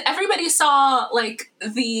 I mean, everybody saw like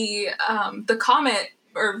the comet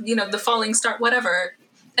or, you know, the falling star, whatever,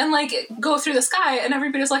 and like go through the sky, and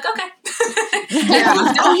everybody's like, okay.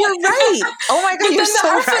 Oh, you're right. Oh my God, you're so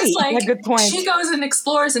right. Like, good point. She goes and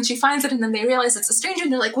explores and she finds it, and then they realize it's a stranger,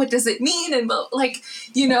 and they're like, what does it mean? And like,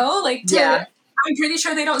 you know, like, I'm pretty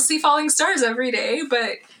sure they don't see falling stars every day,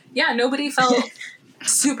 but yeah, nobody felt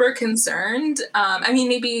super concerned. I mean,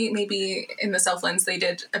 maybe in the Southlands they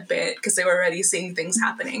did a bit because they were already seeing things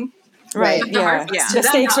happening. Right. The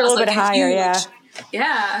stakes are a little bit higher.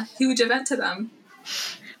 Huge event to them.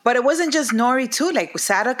 But it wasn't just Nori too. Like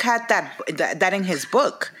Sadok had that in his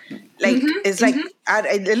book. Like it's like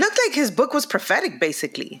it looked like his book was prophetic,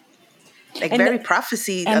 basically. Like very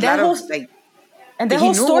prophecy. And a lot whole, of like. And the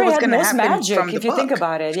whole story had most magic if you think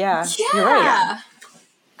about it. Yeah, you're right.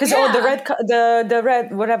 Because the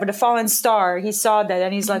red whatever, the fallen star, he saw that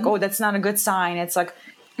and he's like, oh, that's not a good sign. It's like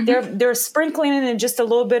they're sprinkling in just a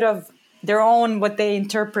little bit of their own what they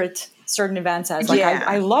interpret certain events as. Like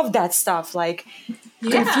I love that stuff. Like.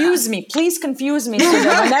 Confuse me. Please confuse me so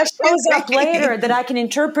that when that shows up later that I can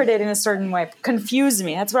interpret it in a certain way. Confuse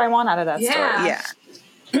me. That's what I want out of that story.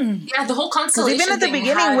 Yeah, the whole constellation. Even at the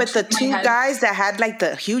beginning with the two guys that had like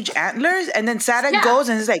the huge antlers, and then Sadok goes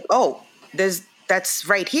and is like, oh, that's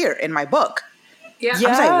right here in my book. Yeah. I was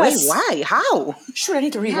like, wait, why? How? Sure, I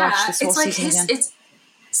need to rewatch this whole season again. It's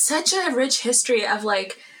such a rich history of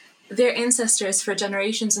like their ancestors for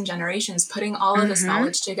generations and generations putting all of this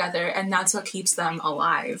knowledge together, and that's what keeps them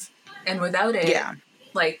alive. And without it,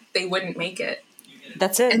 like they wouldn't make it.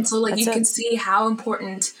 That's it. And so like you can see how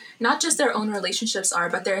important not just their own relationships are,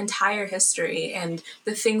 but their entire history and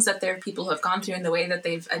the things that their people have gone through and the way that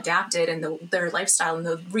they've adapted and their lifestyle and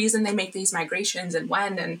the reason they make these migrations and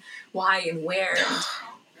when and why and where. And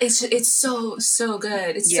it's so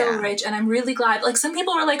good. It's so rich. And I'm really glad. Like some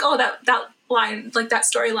people were like, oh, that line, like that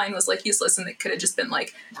storyline was like useless and it could have just been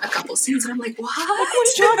like a couple scenes. And I'm like, what? What are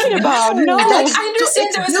you talking about? No. I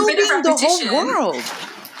understand there was a bit of repetition. The whole world.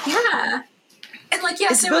 Yeah. And like,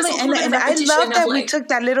 yes, there was a little bit of and repetition. I love that like, we took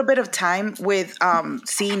that little bit of time with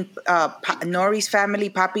seeing Nori's family,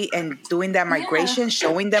 Papi, and doing that migration,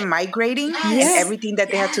 showing them migrating and everything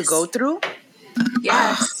that they had to go through.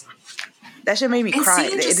 Yes. That shit made me cry.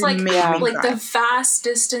 Seeing just like the vast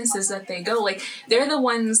distances that they go, like they're the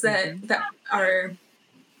ones that are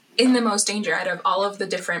in the most danger out of all of the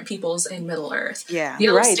different peoples in Middle Earth. Yeah, the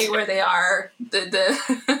elves stay where they are. The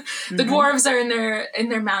dwarves are in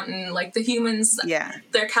their mountain. Like the humans,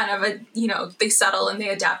 they're kind of they settle and they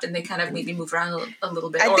adapt and they kind of maybe move around a little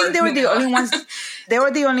bit. I think they were the only ones. They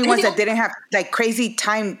were the only ones that didn't have like crazy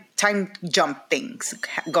time jump things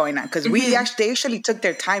going on because they actually took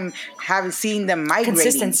their time seeing them migrating.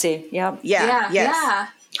 Consistency. Yeah.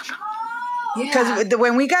 Because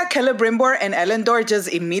when we got Celebrimbor and Elendor just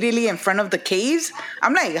immediately in front of the caves,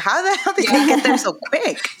 I'm like, how the hell did they get there so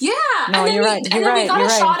quick? Yeah. No, and then you're right. And then we got a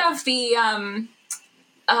shot of the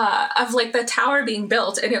of like the tower being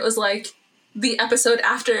built, and it was like the episode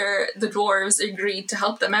after the dwarves agreed to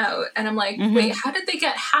help them out, and I'm like, wait, how did they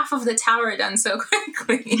get half of the tower done so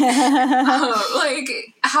quickly? Like,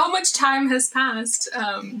 how much time has passed?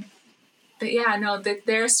 But yeah, no,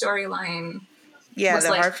 their storyline. Yeah, was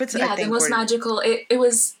the Harfoots, I think, the most magical.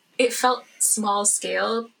 It felt small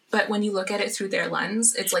scale, but when you look at it through their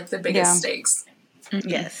lens, it's like the biggest stakes.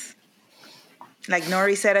 Yes. Like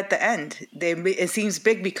Nori said at the end, it seems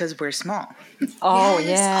big because we're small. Oh,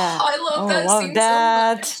 yes. yeah. Oh, I love that scene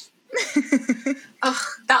so much.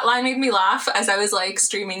 That line made me laugh as I was like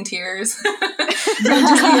streaming tears. Because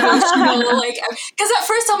at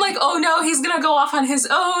first I'm like, oh no, he's gonna go off on his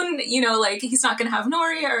own, like he's not gonna have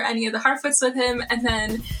Nori or any of the Harfoots with him. And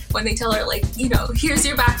then when they tell her like, here's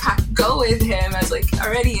your backpack, go with him, I was like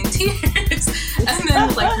already in tears. And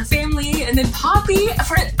then like her family, and then Papi.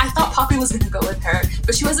 I thought Papi was gonna go with her,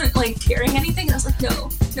 but she wasn't like carrying anything. And I was like, no,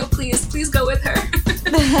 please go with her.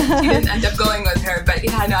 She didn't end up going with her, but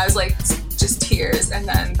yeah, no, I was like just tears, and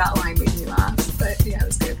then that line made me laugh. But yeah, it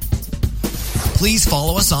was good. Please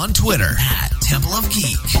follow us on Twitter @Temple of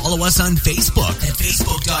Geek. Follow us on Facebook at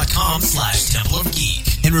facebook.com/Temple of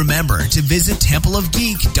Geek. And remember to visit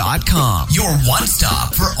templeofgeek.com, your one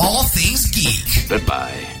stop for all things geek.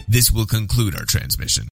 Goodbye. This will conclude our transmission.